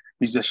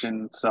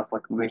musician stuff,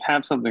 like when they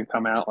have something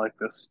come out like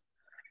this,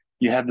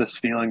 you have this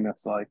feeling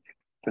that's like,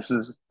 this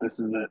is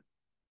it.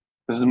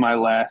 This is my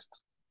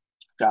last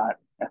shot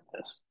at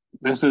this.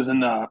 This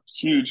isn't a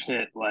huge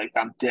hit. Like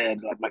I'm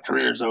dead. Like my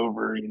career's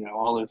over.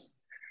 All this.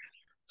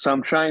 So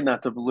I'm trying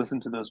not to listen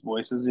to those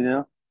voices.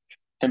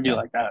 And be Yeah.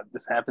 like,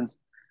 this happens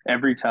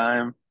every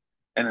time.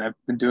 And I've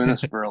been doing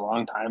this for a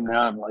long time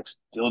now. I'm like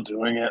still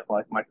doing it.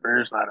 Like my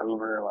career's not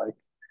over. Like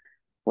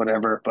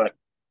whatever. But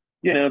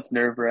it's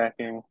nerve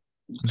wracking.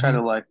 Try to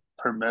Hmm. like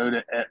promote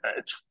it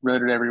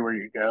everywhere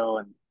you go,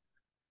 and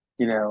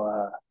you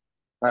know,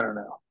 I don't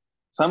know.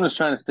 So I'm just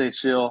trying to stay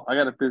chill. I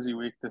got a busy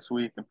week this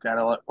week. I've got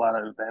a lot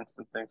of events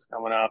and things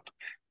coming up.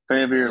 If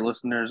any of your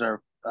listeners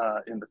are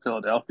in the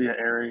Philadelphia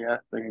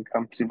area, they can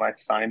come to my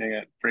signing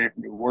at Brave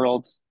New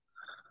Worlds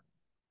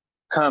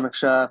comic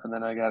shop, and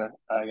then I got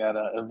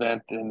a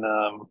event in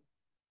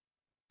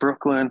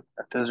Brooklyn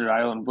at Desert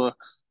Island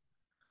Books.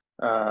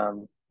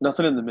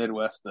 Nothing in the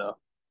Midwest though,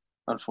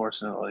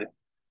 unfortunately.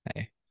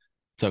 Hey,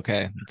 it's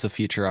okay. It's a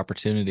future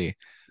opportunity.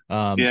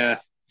 Yeah,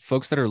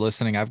 Folks that are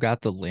listening, I've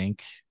got the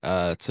link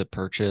to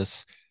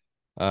purchase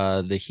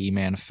the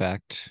He-Man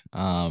effect.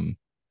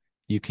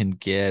 You can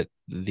get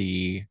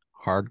the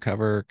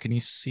hardcover. Can you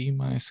see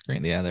my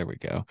screen? Yeah, there we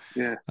go.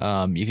 yeah,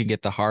 You can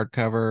get the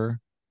hardcover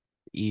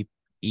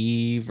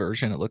E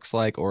version, it looks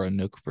like, or a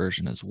Nook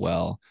version as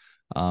well,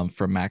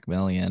 from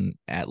Macmillan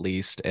at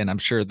least. And I'm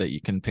sure that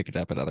you can pick it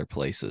up at other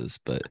places,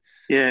 but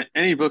yeah.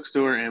 Any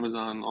bookstore,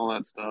 Amazon, all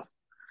that stuff.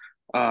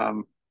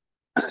 Um,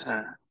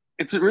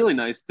 it's really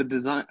nice. The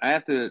design. I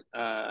have to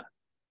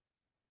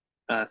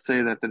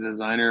say that the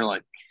designer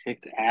like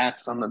kicked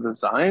ass on the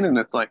design, and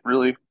it's like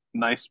really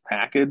nice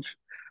package.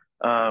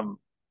 I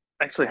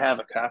actually have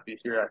a copy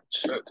here. I can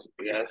show it to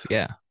you guys.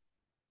 yeah,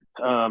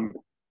 Um,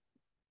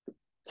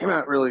 Came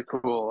out really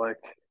cool.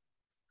 Like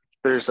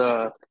there's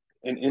an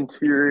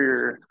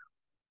interior,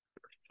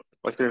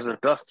 like there's a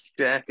dust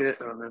jacket,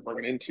 and there's like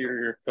an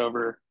interior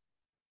cover.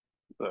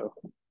 So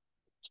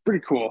it's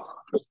pretty cool.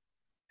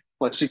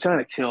 Like she kind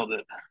of killed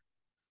it.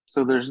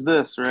 So there's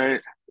this,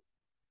 right?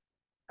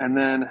 And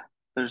then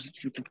there's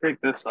you can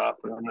take this off,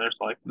 and then there's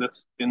like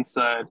this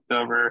inside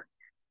cover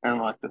and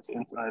like this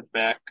inside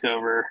back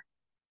cover,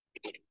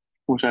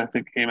 which I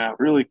think came out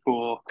really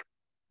cool.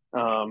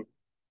 Um,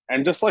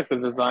 and just like the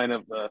design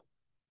of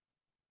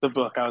the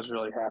book, I was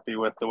really happy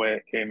with the way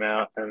it came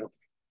out, and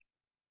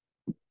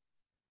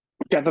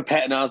got the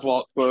Patton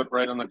Oswalt quote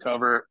right on the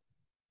cover,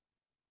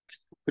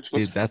 which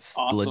was dude, that's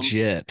awesome.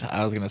 legit.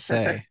 I was gonna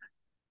say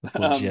that's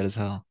legit um, as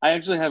hell. I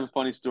actually have a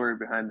funny story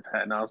behind the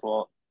Patton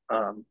Oswalt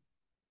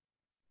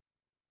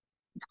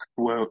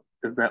quote.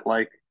 Is that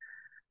like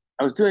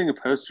I was doing a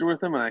poster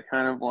with him, and I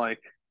kind of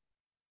like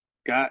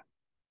got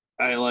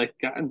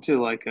got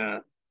into like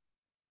a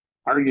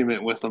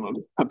argument with him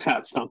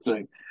about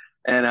something,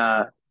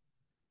 and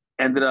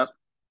ended up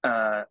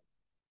uh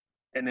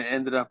it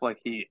ended up like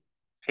he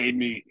owed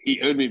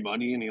me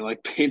money, and he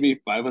like paid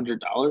me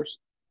 $500,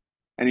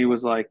 and he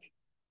was like,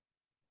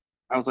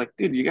 I was like,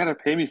 dude, you got to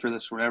pay me for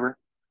this, or whatever.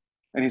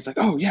 And he's like,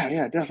 oh yeah,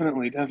 yeah,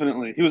 definitely,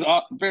 definitely. He was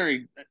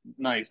very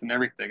nice and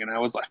everything, and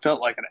I felt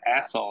like an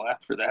asshole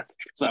after that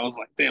because I was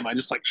like, damn, I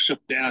just like shook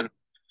down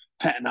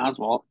Patton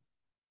Oswalt,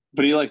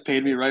 but he like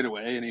paid me right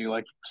away, and he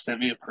like sent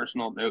me a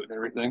personal note and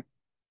everything.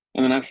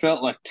 And then I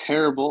felt like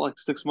terrible. Like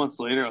 6 months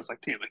later, I was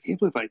like, damn, I can't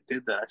believe I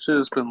did that. I should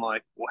have just been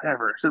like,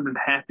 whatever. I should have been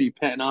happy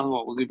Patton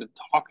Oswalt was even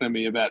talking to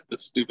me about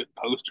this stupid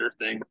poster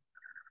thing.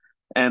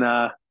 And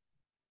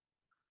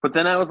but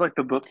then I was like,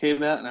 the book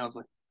came out, and I was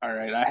like, all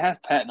right, I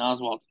have Patton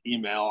Oswalt's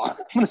email. I'm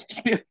gonna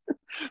give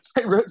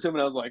So I wrote to him,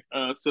 and I was like,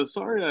 so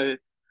sorry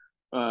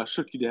I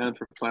shook you down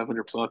for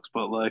 $500,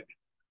 but like,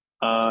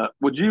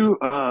 would you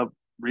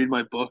read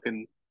my book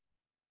and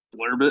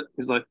blurb it?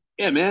 He's like,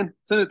 yeah, man,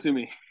 send it to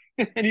me.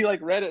 And he like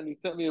read it, and he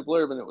sent me a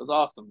blurb, and it was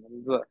awesome. And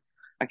he's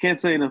I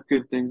can't say enough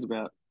good things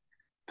about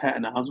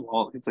Patton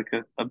Oswalt. He's like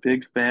a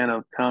big fan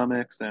of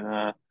comics,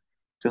 and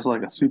just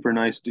like a super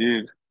nice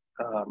dude,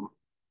 um,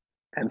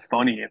 and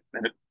funny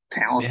and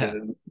talented, Yeah.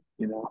 and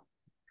you know,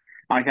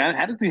 like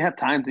how does he have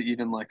time to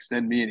even like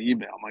send me an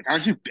email? I'm like,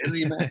 aren't you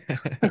busy, man?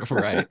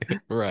 Right,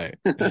 right.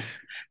 That's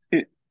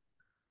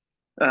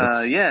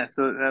Yeah,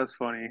 so that was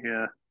funny.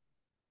 Yeah,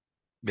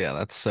 Yeah,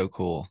 that's so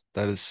cool.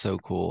 That is so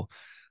cool.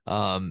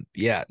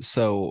 Yeah,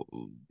 so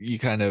you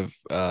kind of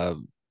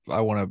I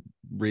want to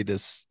read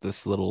this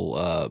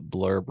little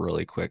blurb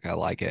really quick. I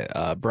like it.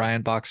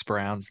 Brian Box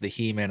Brown's The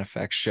He-Man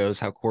Effect shows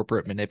how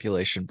corporate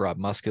manipulation brought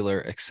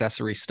muscular,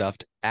 accessory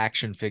stuffed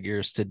action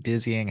figures to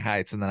dizzying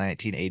heights in the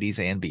 1980s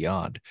and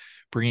beyond,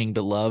 bringing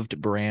beloved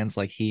brands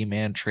like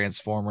He-Man,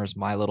 Transformers,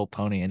 My Little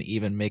Pony, and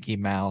even Mickey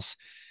Mouse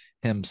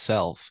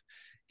himself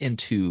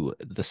into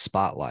the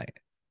spotlight.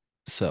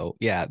 So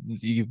yeah,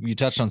 you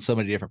touched on so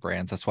many different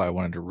brands. That's why I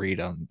wanted to read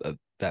on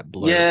that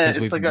blurb yeah,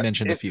 because we've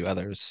mentioned a few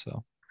others.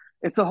 So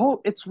it's a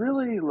whole. It's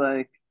really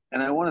like,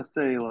 and I want to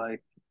say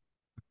like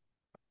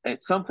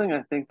it's something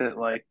I think that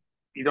like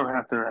you don't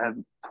have to have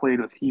played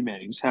with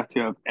He-Man. You just have to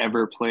have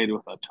ever played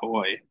with a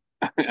toy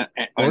or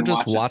and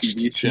just watch a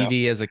TV watched show.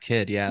 TV as a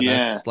kid. Yeah,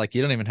 Yeah, that's like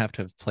you don't even have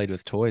to have played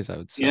with toys, I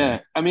would yeah.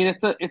 say. I mean,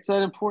 it's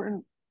an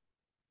important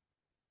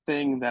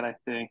thing that I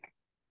think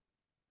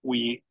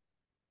we.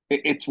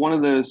 It's one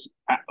of those.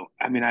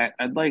 I mean,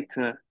 I'd like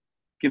to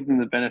give them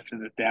the benefit of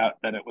the doubt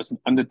that it was an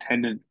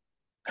unintended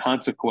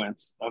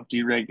consequence of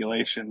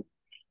deregulation,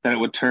 that it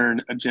would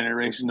turn a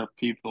generation of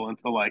people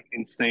into like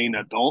insane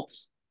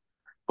adults,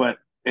 but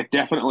it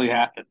definitely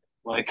happened.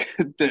 Like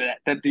that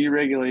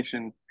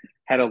deregulation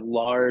had a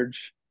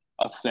large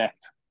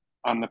effect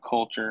on the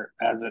culture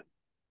as it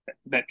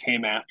that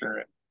came after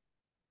it.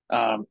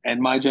 And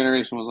my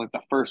generation was like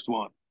the first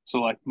one. So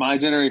like my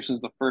generation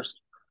is the first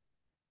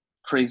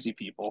crazy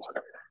people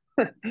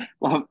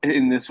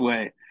in this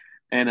way,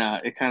 and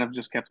it kind of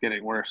just kept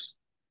getting worse.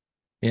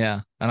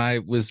 Yeah, and I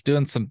was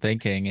doing some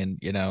thinking, and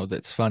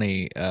that's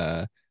funny.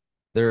 There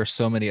are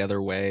so many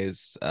other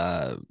ways.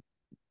 To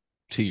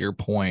your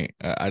point,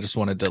 I just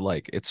wanted to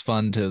like. It's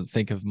fun to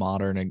think of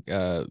modern,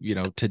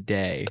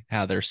 today,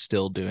 how they're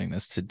still doing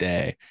this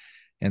today.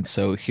 And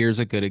so here's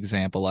a good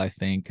example, I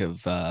think,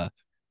 of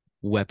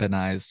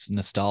weaponized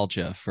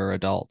nostalgia for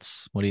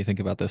adults. What do you think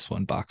about this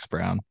one, Box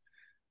Brown?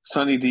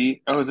 Sunny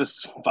D. Oh, is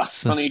this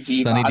Sunny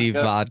D Sunny D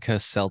vodka? vodka Yeah,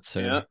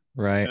 seltzer,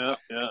 right? yeah,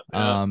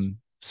 yeah,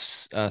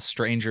 yeah.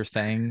 Stranger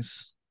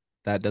Things,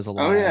 that does a Oh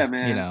lot yeah, of,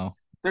 man.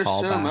 There's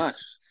so much.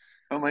 callbacks.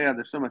 Oh my God,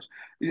 there's so much.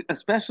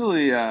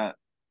 Especially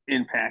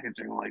in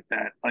packaging like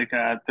that. Like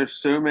there's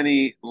so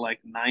many like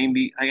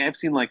 90. I've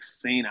seen like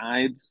St.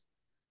 Ides,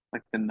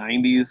 like the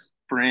 90s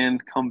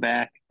brand come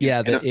back in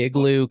Yeah, the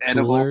igloo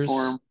edible coolers.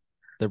 form.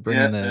 They're Yeah,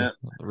 bringing the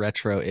yeah,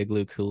 retro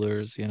igloo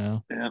coolers. yeah.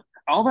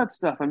 All that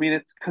stuff. I mean,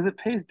 it's because it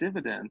pays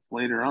dividends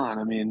later on.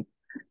 I mean,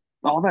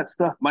 all that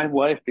stuff. My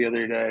wife the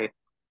other day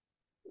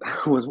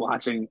was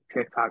watching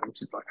TikTok and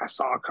she's like, I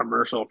saw a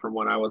commercial from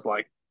when I was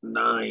like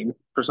 9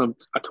 for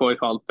a toy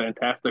called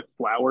Fantastic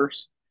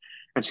Flowers.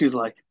 And she's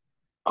like,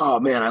 oh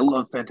man, I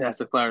love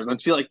Fantastic Flowers. And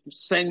she like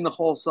sang the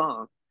whole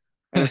song.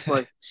 And it's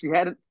like she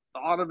hadn't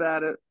thought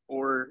about it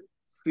or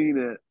seen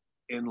it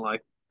in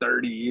like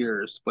 30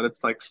 years, but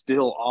it's like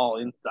still all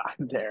inside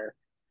there.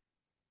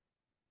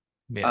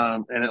 Yeah.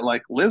 And it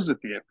like lives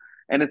with you.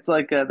 And it's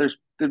like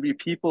there'd be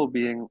people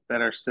being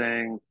that are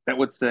saying that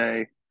would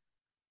say,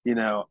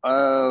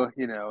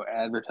 oh,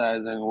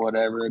 advertising,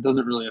 whatever. It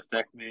doesn't really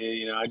affect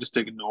me. I just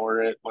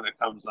ignore it when it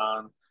comes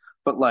on.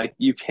 But like,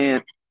 you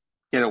can't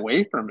get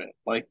away from it.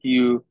 Like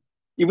even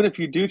if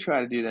you do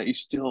try to do that, you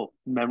still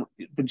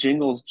the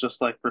jingles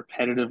just like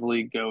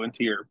repetitively go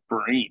into your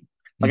brain.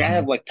 Like Hmm.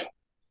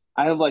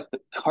 I have like the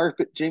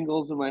carpet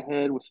jingles in my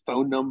head with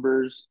phone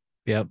numbers,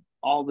 Yep.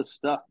 all this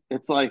stuff.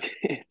 It's like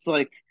it's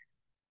like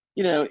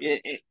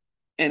it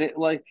and it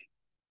like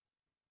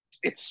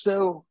it's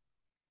so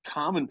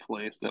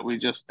commonplace that we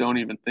just don't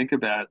even think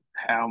about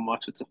how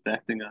much it's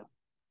affecting us.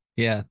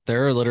 Yeah,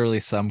 there are literally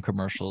some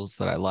commercials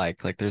that I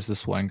like. Like there's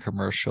this one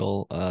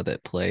commercial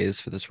that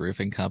plays for this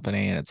roofing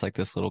company and it's like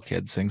this little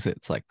kid sings it.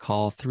 It's like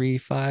call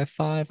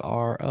 355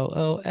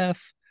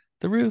 ROOF.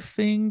 The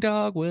roofing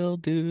dog will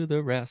do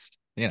the rest.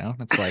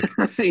 It's like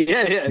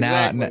Yeah, yeah,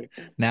 now exactly.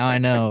 now I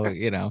know,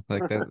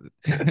 like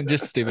that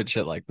just stupid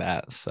shit like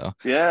that. So,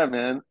 Yeah,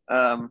 man.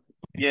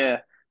 Yeah.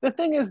 The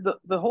thing is,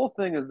 the whole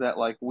thing is that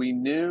like we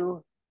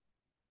knew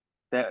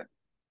that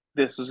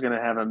this was going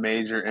to have a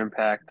major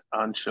impact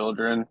on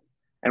children,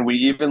 and we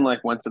even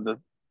like went to the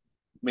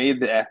made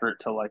the effort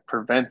to like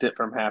prevent it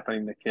from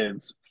happening to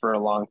kids for a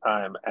long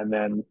time, and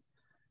then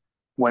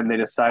when they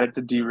decided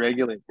to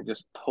deregulate, they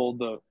just pulled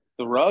the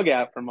rug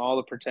out from all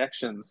the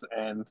protections,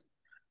 and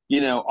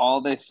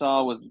all they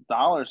saw was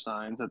dollar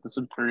signs that this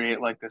would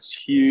create like this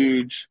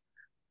huge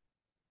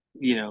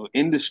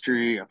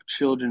industry of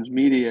children's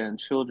media and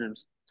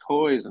children's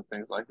toys and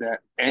things like that.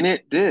 And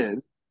it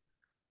did.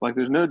 Like,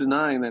 there's no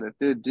denying that it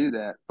did do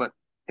that, but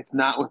it's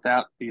not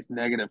without these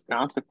negative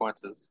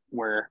consequences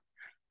where,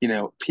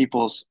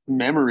 people's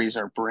memories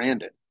are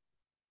branded.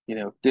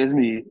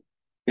 Disney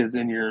is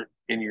in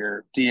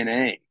your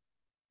DNA,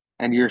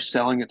 and you're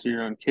selling it to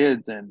your own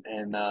kids, and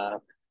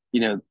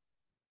you know,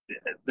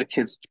 the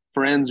kids'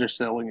 friends are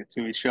selling it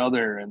to each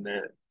other, and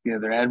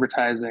they're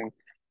advertising.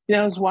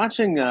 I was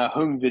watching a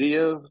home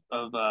video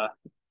of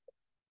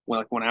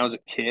when I was a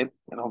kid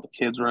and all the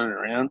kids running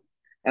around,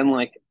 and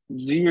like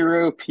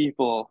zero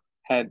people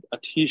had a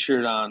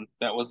T-shirt on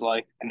that was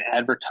like an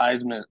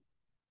advertisement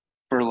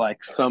for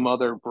like some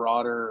other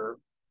broader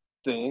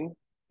thing.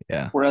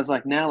 yeah. Whereas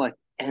like now, like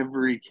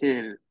every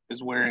kid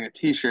is wearing a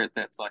T-shirt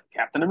that's like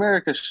Captain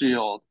America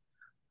shield,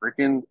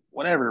 freaking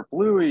whatever,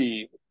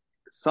 Bluey,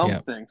 Yeah.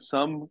 something,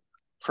 some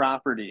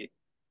property.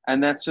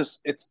 And that's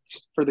just it's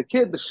for the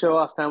kid to show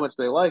off how much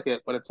they like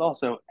it, but it's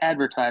also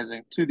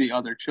advertising to the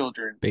other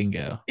children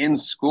Bingo. in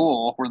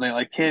school where they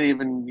like can't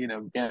even,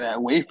 get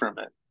away from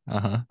it.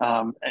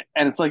 Uh-huh.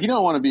 And it's like you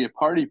don't want to be a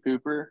party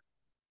pooper,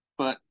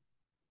 but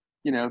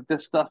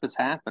this stuff is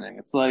happening.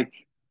 It's like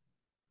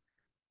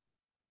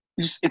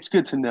it's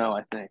good to know,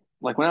 I think.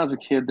 Like when I was a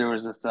kid, there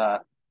was this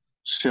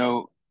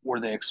show where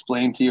they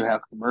explained to you how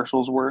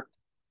commercials work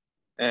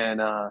and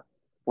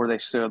where they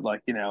showed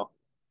like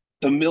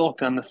the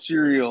milk on the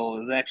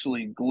cereal is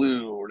actually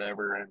glue or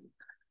whatever,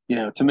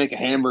 and to make a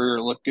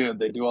hamburger look good,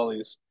 they do all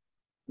these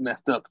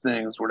messed up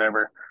things,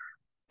 whatever.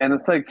 And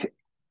it's like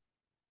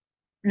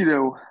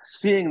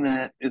seeing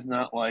that is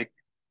not like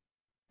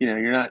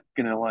you're not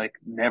gonna like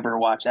never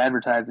watch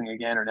advertising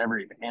again or never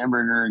eat a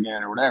hamburger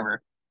again or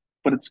whatever.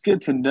 But it's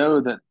good to know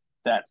that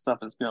that stuff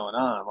is going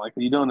on. Like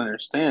you don't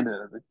understand it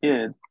as a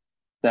kid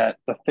that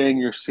the thing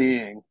you're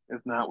seeing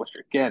is not what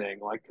you're getting.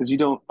 Like because you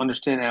don't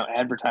understand how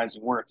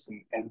advertising works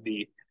and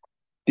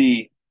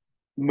the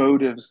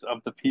motives of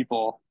the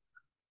people.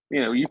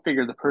 You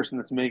figure the person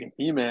that's making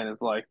He-Man is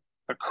like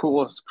the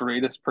coolest,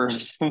 greatest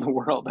person in the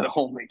world that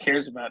only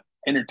cares about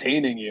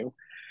entertaining you.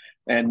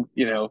 And,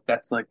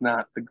 that's like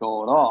not the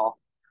goal at all.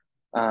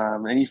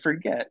 And you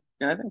forget.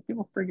 I think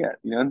people forget,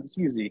 it's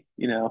easy,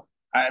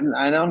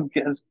 I'm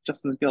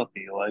just as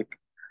guilty. Like,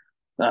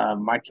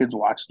 my kids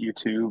watch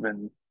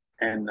YouTube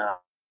and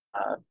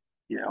uh,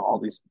 all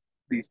these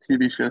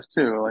TV shows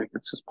too. Like,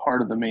 it's just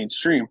part of the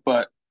mainstream.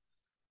 But,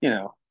 you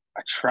know,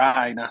 I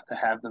try not to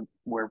have them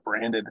wear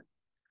branded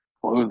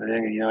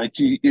clothing. Like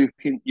you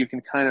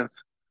can kind of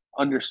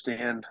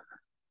understand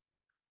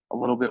a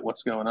little bit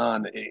what's going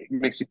on. It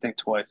makes you think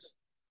twice.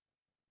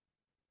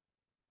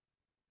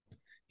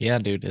 Yeah,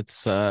 dude,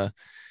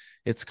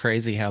 it's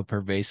crazy how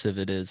pervasive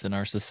it is in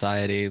our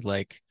society.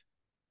 Like,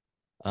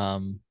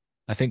 um,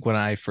 I think when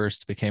I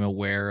first became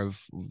aware of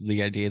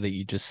the idea that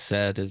you just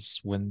said is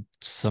when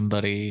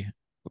somebody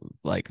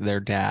like their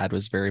dad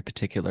was very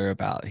particular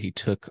about he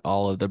took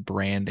all of the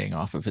branding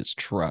off of his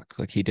truck.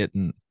 Like he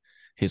didn't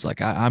he's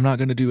like, I'm not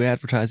gonna do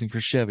advertising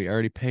for Chevy. I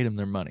already paid him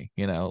their money,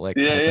 like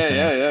Yeah, type of yeah, thing.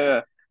 yeah, yeah,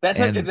 yeah.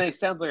 And It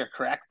sounds like a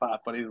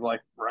crackpot, but he's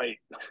like right.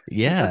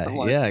 yeah,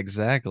 Like yeah,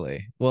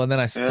 exactly. Well, and then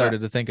I yeah.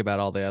 started to think about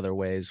all the other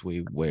ways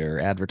we wear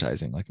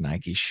advertising, like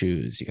Nike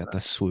shoes. You got the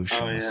swoosh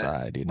Oh on the yeah,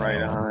 side, right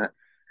and on it.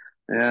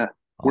 Yeah,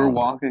 we're all that.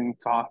 walking,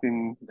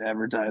 talking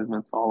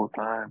advertisements all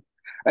the time.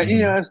 Hmm.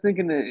 I was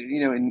thinking that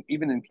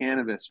even in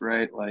cannabis,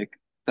 right? Like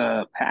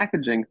the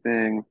packaging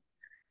thing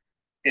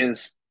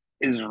is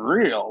is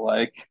real.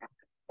 Like,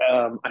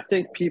 I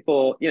think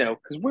people,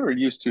 because we were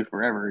used to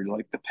forever,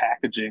 like the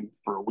packaging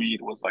for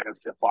weed was like a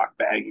Ziploc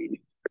baggie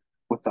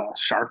with a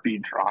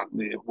Sharpie drawn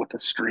with a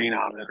screen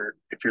on it, or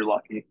if you're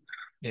lucky.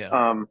 Yeah.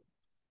 Um,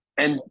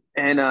 and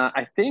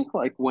I think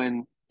like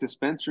when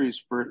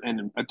dispensaries for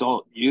and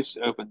adult use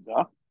opens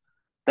up,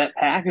 that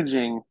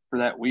packaging for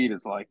that weed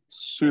is like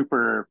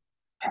super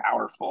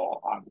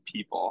powerful on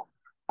people.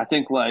 I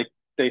think like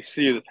they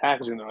see the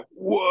packaging, they're like,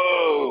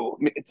 "Whoa!"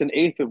 I mean, it's an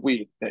eighth of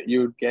weed that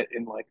you would get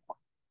in like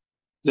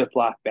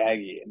Ziploc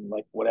baggie and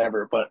like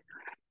whatever, but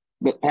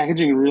the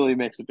packaging really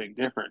makes a big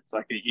difference.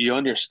 Like you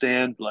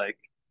understand like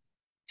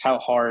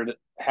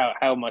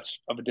how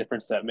much of a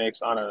difference that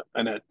makes on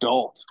an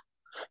adult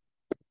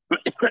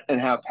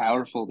and how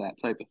powerful that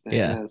type of thing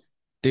Yeah. is.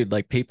 Dude,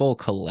 like people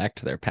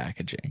collect their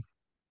packaging.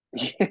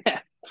 Yeah,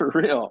 for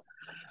real.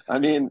 I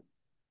mean,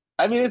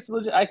 it's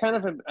legit. I kind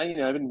of have, I've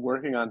been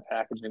working on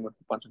packaging with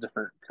a bunch of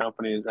different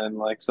companies, and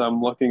like, so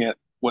I'm looking at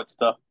what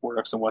stuff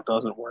works and what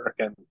doesn't work,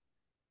 and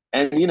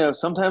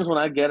sometimes when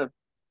I get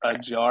a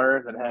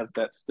jar that has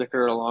that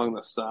sticker along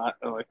the side,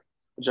 or like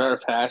a jar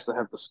of hash that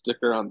has the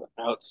sticker on the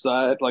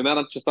outside, like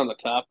not just on the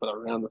top but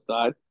around the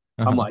side,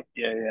 I'm Uh-huh. like,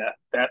 yeah, yeah,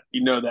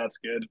 that's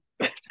good.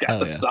 It's got Hell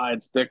the yeah.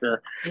 side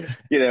sticker,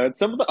 and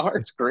some of the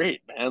art's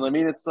great, man. I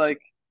mean, it's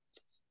like,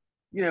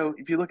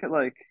 if you look at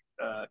like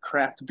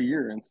craft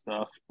beer and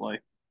stuff,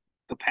 like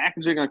the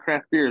packaging on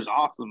craft beer is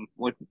awesome.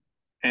 Like,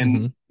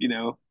 and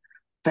Hmm.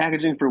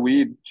 packaging for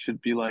weed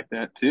should be like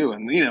that too.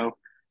 And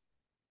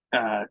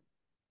uh,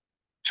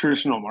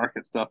 traditional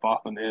market stuff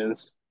often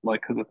is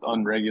like because it's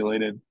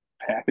unregulated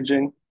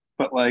packaging.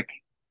 But like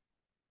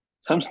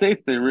some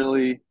states, they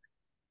really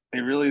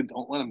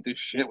don't let them do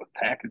shit with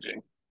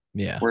packaging,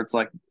 Yeah. where it's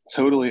like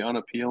totally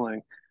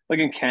unappealing. Like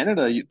in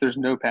Canada, there's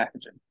no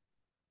packaging.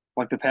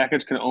 Like the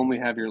package can only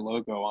have your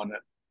logo on it.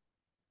 That's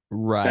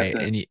Right.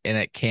 it. And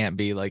it can't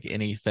be like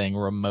anything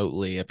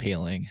remotely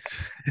appealing.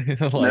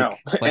 No,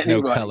 Like no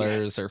anybody.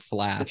 colors or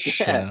flash,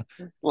 Yeah,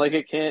 like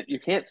you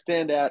can't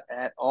stand out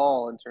at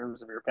all in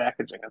terms of your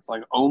packaging. It's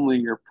like only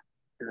your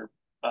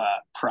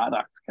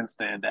product can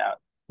stand out.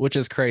 which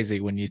is crazy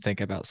when you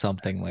think about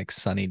something like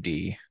Sunny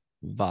D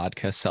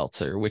vodka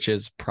seltzer, which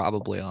is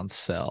probably on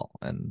sale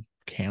in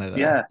Canada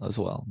Yeah. as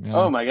well.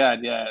 Oh my God.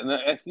 Yeah. And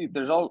I see.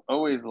 There's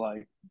always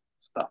like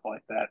stuff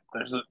like that.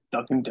 There's a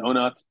Dunkin'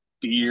 Donuts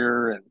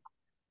beer, and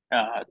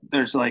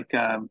there's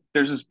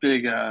this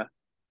big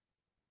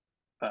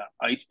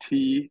iced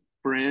tea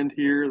brand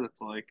here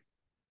that's like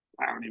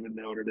I don't even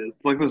know what it is.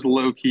 It's like this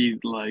low key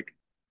like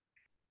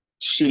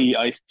shitty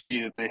iced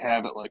tea that they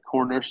have at like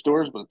corner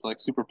stores, but it's like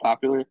super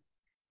popular.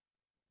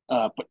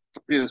 But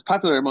it's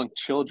popular among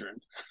children.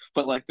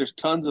 But like, there's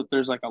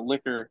like a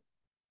liquor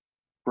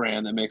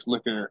brand that makes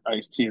liquor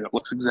iced tea that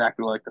looks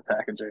exactly like the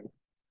packaging.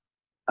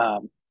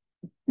 Um,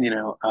 you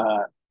know,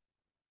 uh,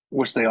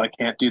 which they like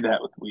can't do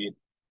that with weed,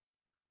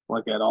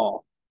 like at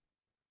all.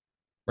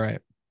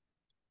 Right.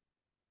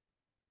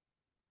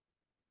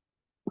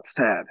 It's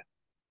sad.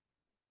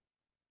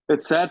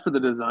 It's sad for the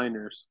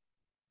designers.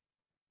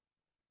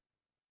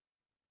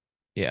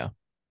 Yeah.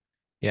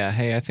 Yeah.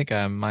 Hey, I think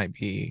I might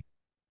be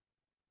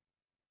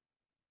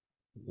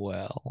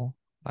well.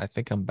 I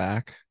think I'm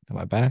back. Am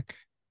I back?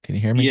 Can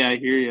you hear me? Yeah, I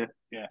hear you.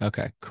 Yeah.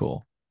 Okay,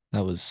 cool.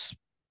 That was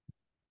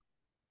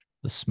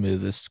the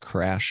smoothest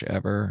crash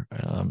ever.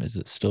 Is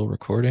it still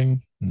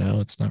recording? No,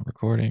 it's not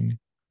recording.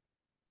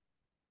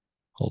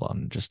 Hold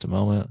on just a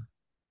moment.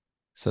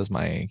 It says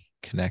my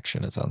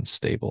connection is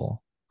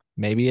unstable.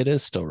 Maybe it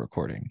is still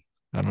recording.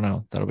 I don't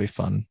know. That'll be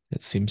fun.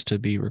 It seems to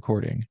be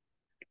recording.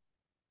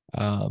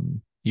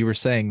 You were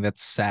saying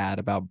that's sad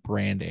about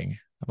branding.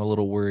 I'm a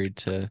little worried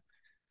to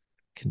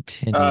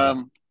continue.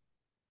 Um,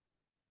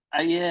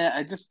 yeah,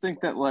 I just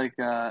think that like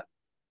I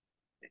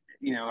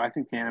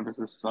think cannabis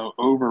is so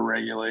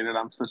overregulated.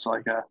 I'm such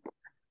like a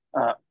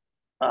uh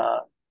uh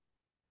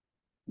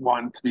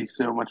want to be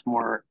so much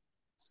more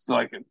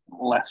like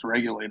less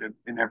regulated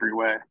in every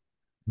way.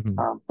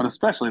 Mhm. But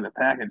especially the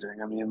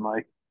packaging. I mean,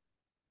 like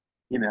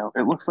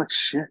it looks like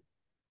shit.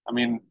 I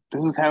mean,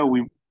 this is how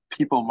we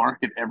people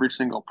market every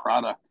single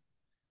product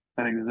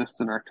that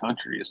exists in our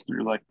country is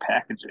through like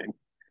packaging.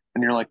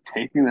 And you're like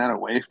taking that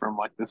away from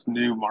like this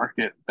new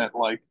market that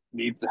like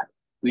needs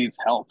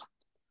help.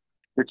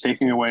 You're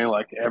taking away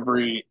like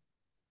every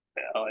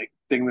like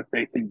thing that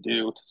they can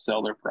do to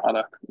sell their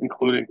product,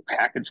 including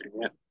packaging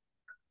it.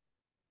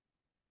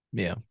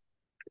 Yeah.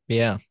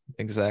 Yeah,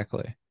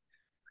 exactly.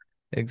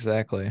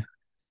 Exactly.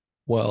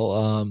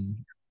 Well,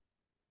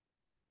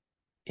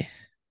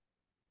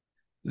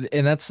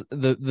 and that's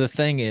the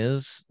thing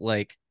is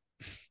like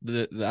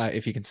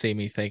if you can see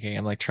me thinking,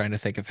 I'm like trying to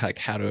think of like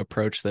how to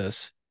approach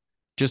this.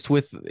 Just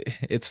with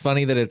it's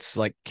funny that it's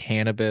like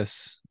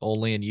cannabis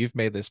only, and you've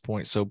made this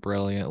point so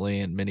brilliantly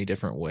in many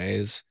different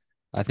ways.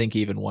 I think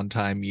even one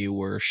time you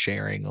were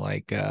sharing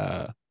like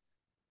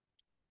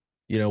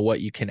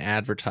what you can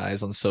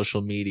advertise on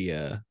social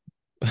media,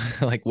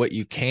 like what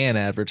you can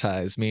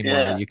advertise. Meanwhile,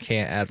 Yeah, you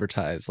can't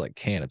advertise like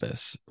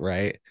cannabis,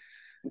 right?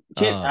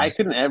 I Um,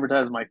 couldn't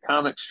advertise my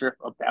comic strip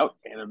about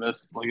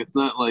cannabis. Like it's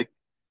not like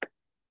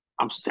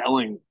I'm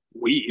selling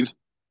weed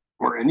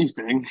or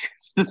anything.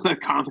 It's just a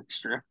comic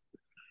strip.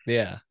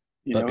 yeah,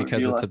 but It'd because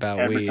be it's like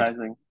about weed.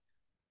 advertising.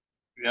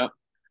 Yep.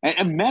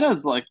 And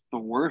Meta's like the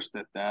worst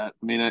at that.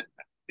 I mean,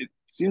 it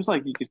seems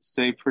like you could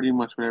say pretty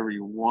much whatever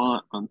you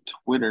want on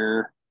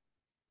Twitter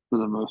for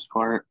the most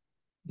part.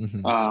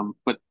 Hmm.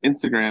 But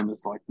Instagram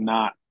is like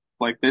not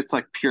like it's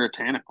like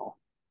puritanical.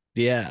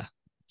 Yeah,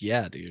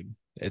 yeah, dude,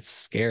 it's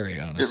scary,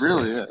 It honestly.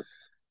 really is.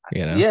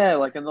 You know. Yeah,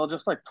 like, and they'll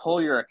just like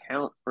pull your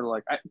account for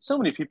like, so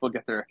many people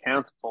get their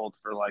accounts pulled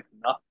for like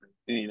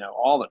nothing,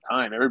 all the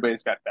time.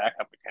 Everybody's got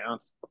backup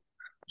accounts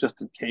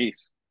just in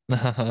case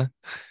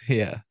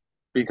Yeah,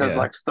 because yeah.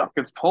 like stuff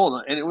gets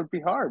pulled and it would be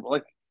hard. But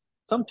like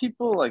some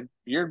people, like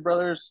Beard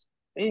Brothers,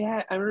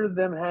 I remember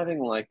them having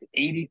like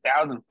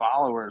 80,000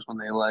 followers when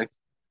they like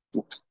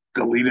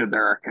deleted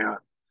their account.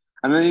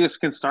 And then you just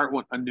can start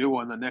a new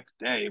one the next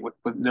day with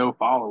no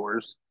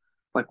followers.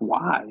 Like,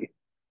 why?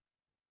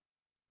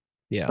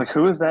 Yeah. Like,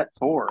 who is that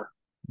for?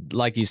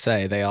 Like you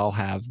say, they all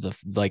have the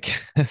like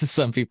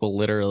some people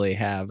literally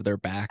have their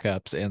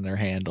backups in their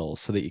handles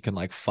so that you can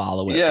like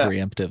follow it Yeah,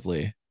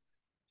 preemptively.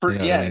 You know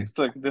what I yeah, mean? it's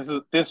like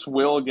this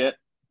will get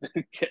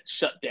get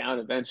shut down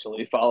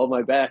eventually. Follow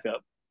my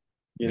backup,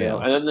 Yeah.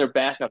 and then their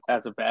backup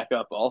has a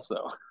backup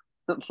also.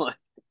 It's like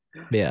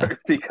Yeah.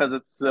 because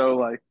it's so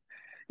like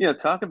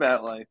talk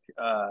about like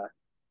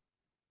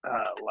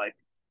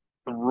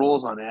the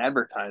rules on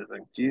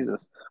advertising.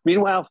 Jesus.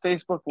 Meanwhile,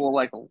 Facebook will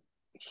like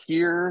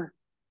hear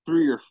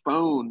through your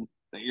phone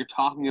that you're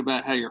talking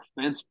about how your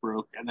fence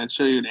broke, and then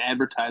show you an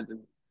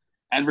advertisement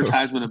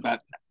about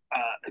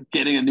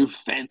getting a new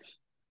fence.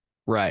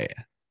 Right.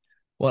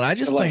 Well, I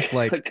just think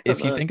like Like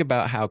if you think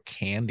about how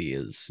candy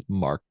is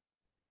marked,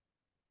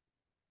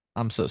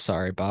 I'm so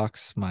sorry,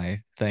 Box. My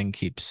thing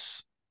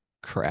keeps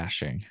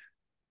crashing.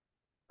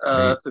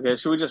 Are you? that's okay.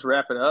 Should we just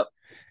wrap it up?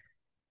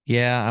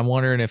 Yeah, I'm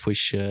wondering if we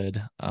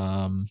should.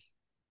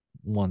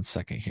 One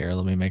second here.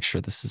 Let me make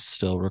sure this is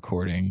still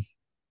recording.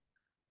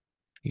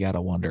 You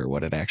gotta wonder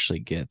what it actually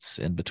gets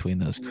in between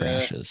those Yeah.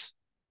 crashes.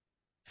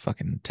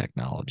 Fucking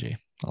technology.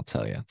 I'll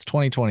tell you. It's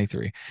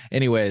 2023.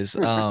 Anyways,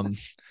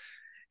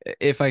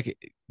 if I,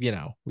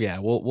 yeah,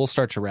 we'll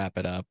start to wrap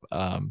it up.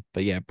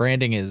 But yeah,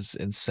 branding is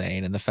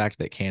insane, and the fact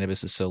that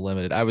cannabis is so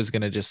limited. I was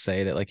gonna just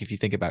say that, like, if you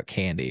think about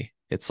candy,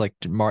 it's like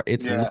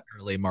it's Yeah.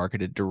 literally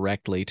marketed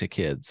directly to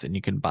kids, and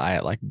you can buy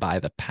it like by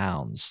the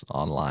pounds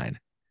online,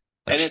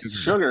 like And it's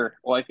sugar. sugar.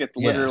 Like it's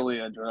Yeah, literally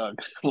a drug.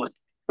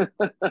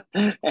 And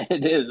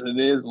it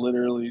is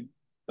literally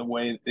the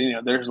way,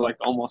 there's like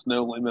almost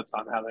no limits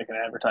on how they can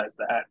advertise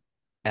that.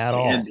 at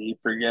all. Candy,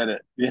 forget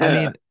it. I Yeah.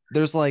 mean,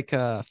 there's like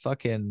a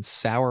fucking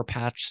Sour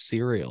Patch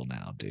cereal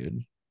now,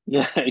 dude.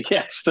 Yeah,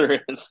 yes,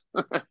 there is.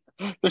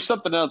 There's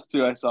something else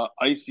too. I saw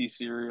icy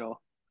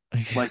cereal,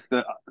 like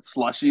the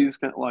slushies,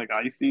 kind of like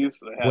ices.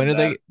 They When had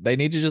are that. they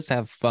need to just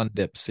have Fun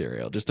Dip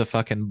cereal, just a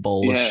fucking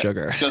bowl of Yeah,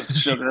 sugar. just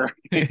sugar.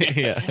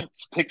 Yeah.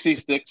 It's pixie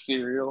stick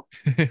cereal.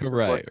 Just like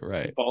Right,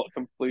 right.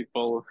 complete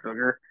bowl of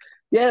sugar.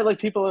 Yeah, like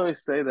people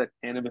always say that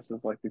cannabis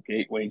is like the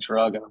gateway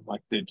drug, and I'm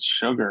like, dude,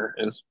 sugar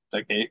is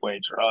the gateway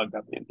drug. I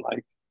mean,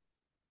 like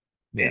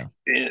it Yeah.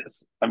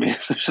 is. I mean,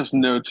 there's just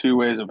no two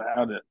ways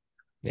about it.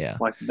 Yeah.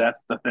 Like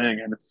that's the thing,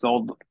 and it's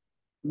sold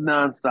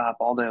nonstop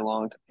all day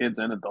long to kids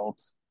and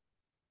adults.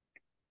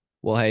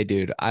 Well, hey,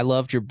 dude, I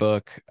loved your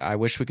book. I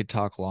wish we could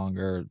talk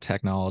longer.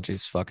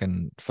 Technology's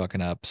fucking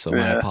up, so my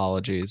Yeah,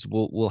 apologies.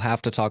 We'll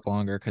have to talk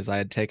longer because I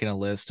had taken a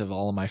list of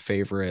all of my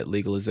favorite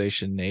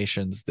legalization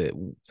nations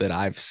that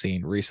I've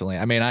seen recently.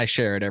 I mean, I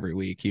share it every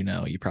week. You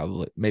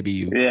probably maybe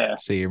you yeah,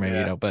 see or maybe you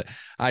yeah, don't, but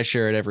I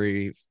share it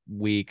every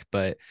week.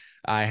 But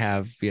I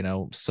have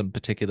some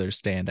particular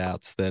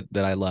standouts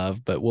that I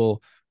love. But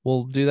we'll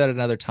do that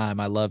another time.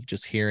 I love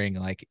just hearing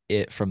like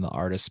it from the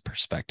artist's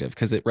perspective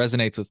because it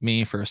resonates with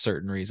me for a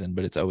certain reason,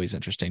 but it's always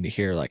interesting to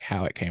hear like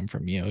how it came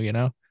from you.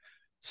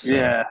 So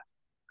yeah.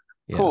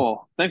 yeah,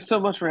 Cool. Thanks so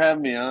much for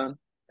having me on,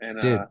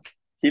 and dude,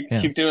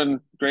 Yeah. keep doing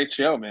great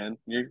show, man.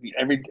 You're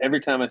every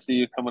time I see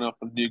you coming up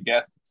with new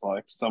guests, it's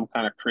like some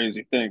kind of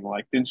crazy thing.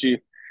 Like, didn't you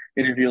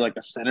interview like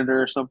a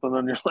senator or something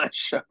on your last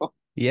show?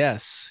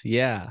 Yes,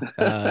 yeah.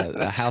 A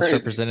That's House crazy.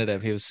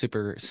 representative. He was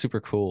super,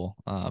 super cool.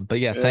 But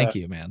yeah, Yeah, thank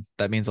you, man.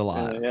 That means a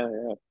lot. yeah.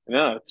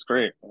 No, it's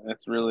great.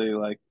 It's really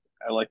like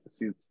I like to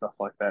see stuff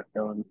like that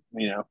going.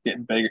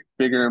 Getting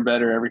bigger and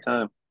better every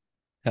time.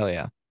 Hell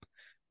yeah.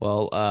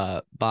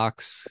 Well,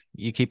 Box,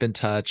 you keep in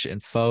touch,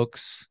 and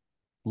folks,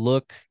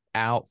 look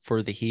out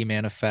for the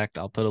He-Man effect.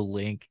 I'll put a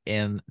link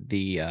in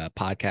the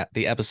podcast,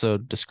 the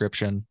episode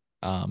description.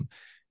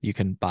 You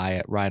can buy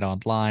it right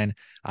online.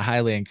 I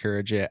highly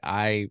encourage it.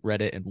 I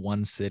read it in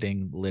one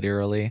sitting,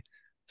 literally.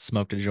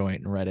 Smoked a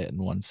joint and read it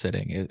in one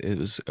sitting. It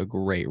was a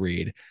great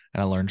read,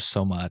 and I learned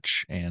so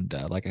much. And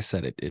like I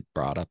said, it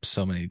brought up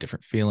so many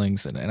different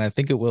feelings, and I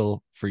think it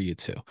will for you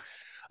too.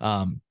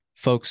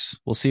 Folks,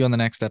 we'll see you on the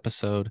next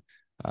episode.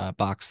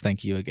 Box,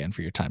 thank you again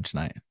for your time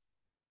tonight.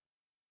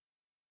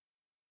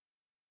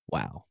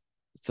 Wow.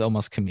 It's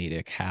almost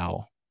comedic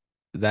how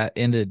that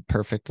ended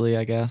perfectly,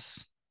 I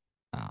guess.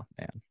 Oh,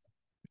 man.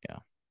 Yeah.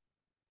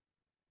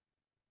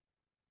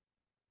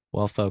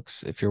 Well,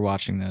 folks, if you're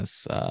watching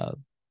this,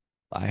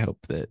 I hope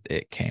that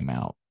it came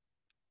out.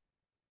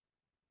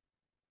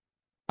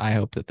 I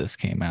hope that this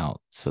came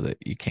out so that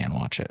you can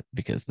watch it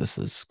because this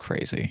is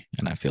crazy.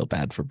 And I feel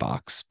bad for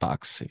Box.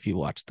 Box, if you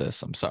watch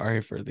this, I'm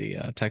sorry for the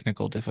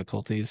technical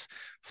difficulties.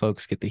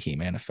 Folks, get the He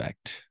Man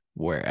effect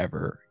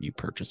wherever you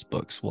purchase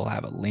books. We'll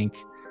have a link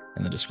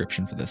in the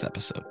description for this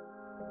episode.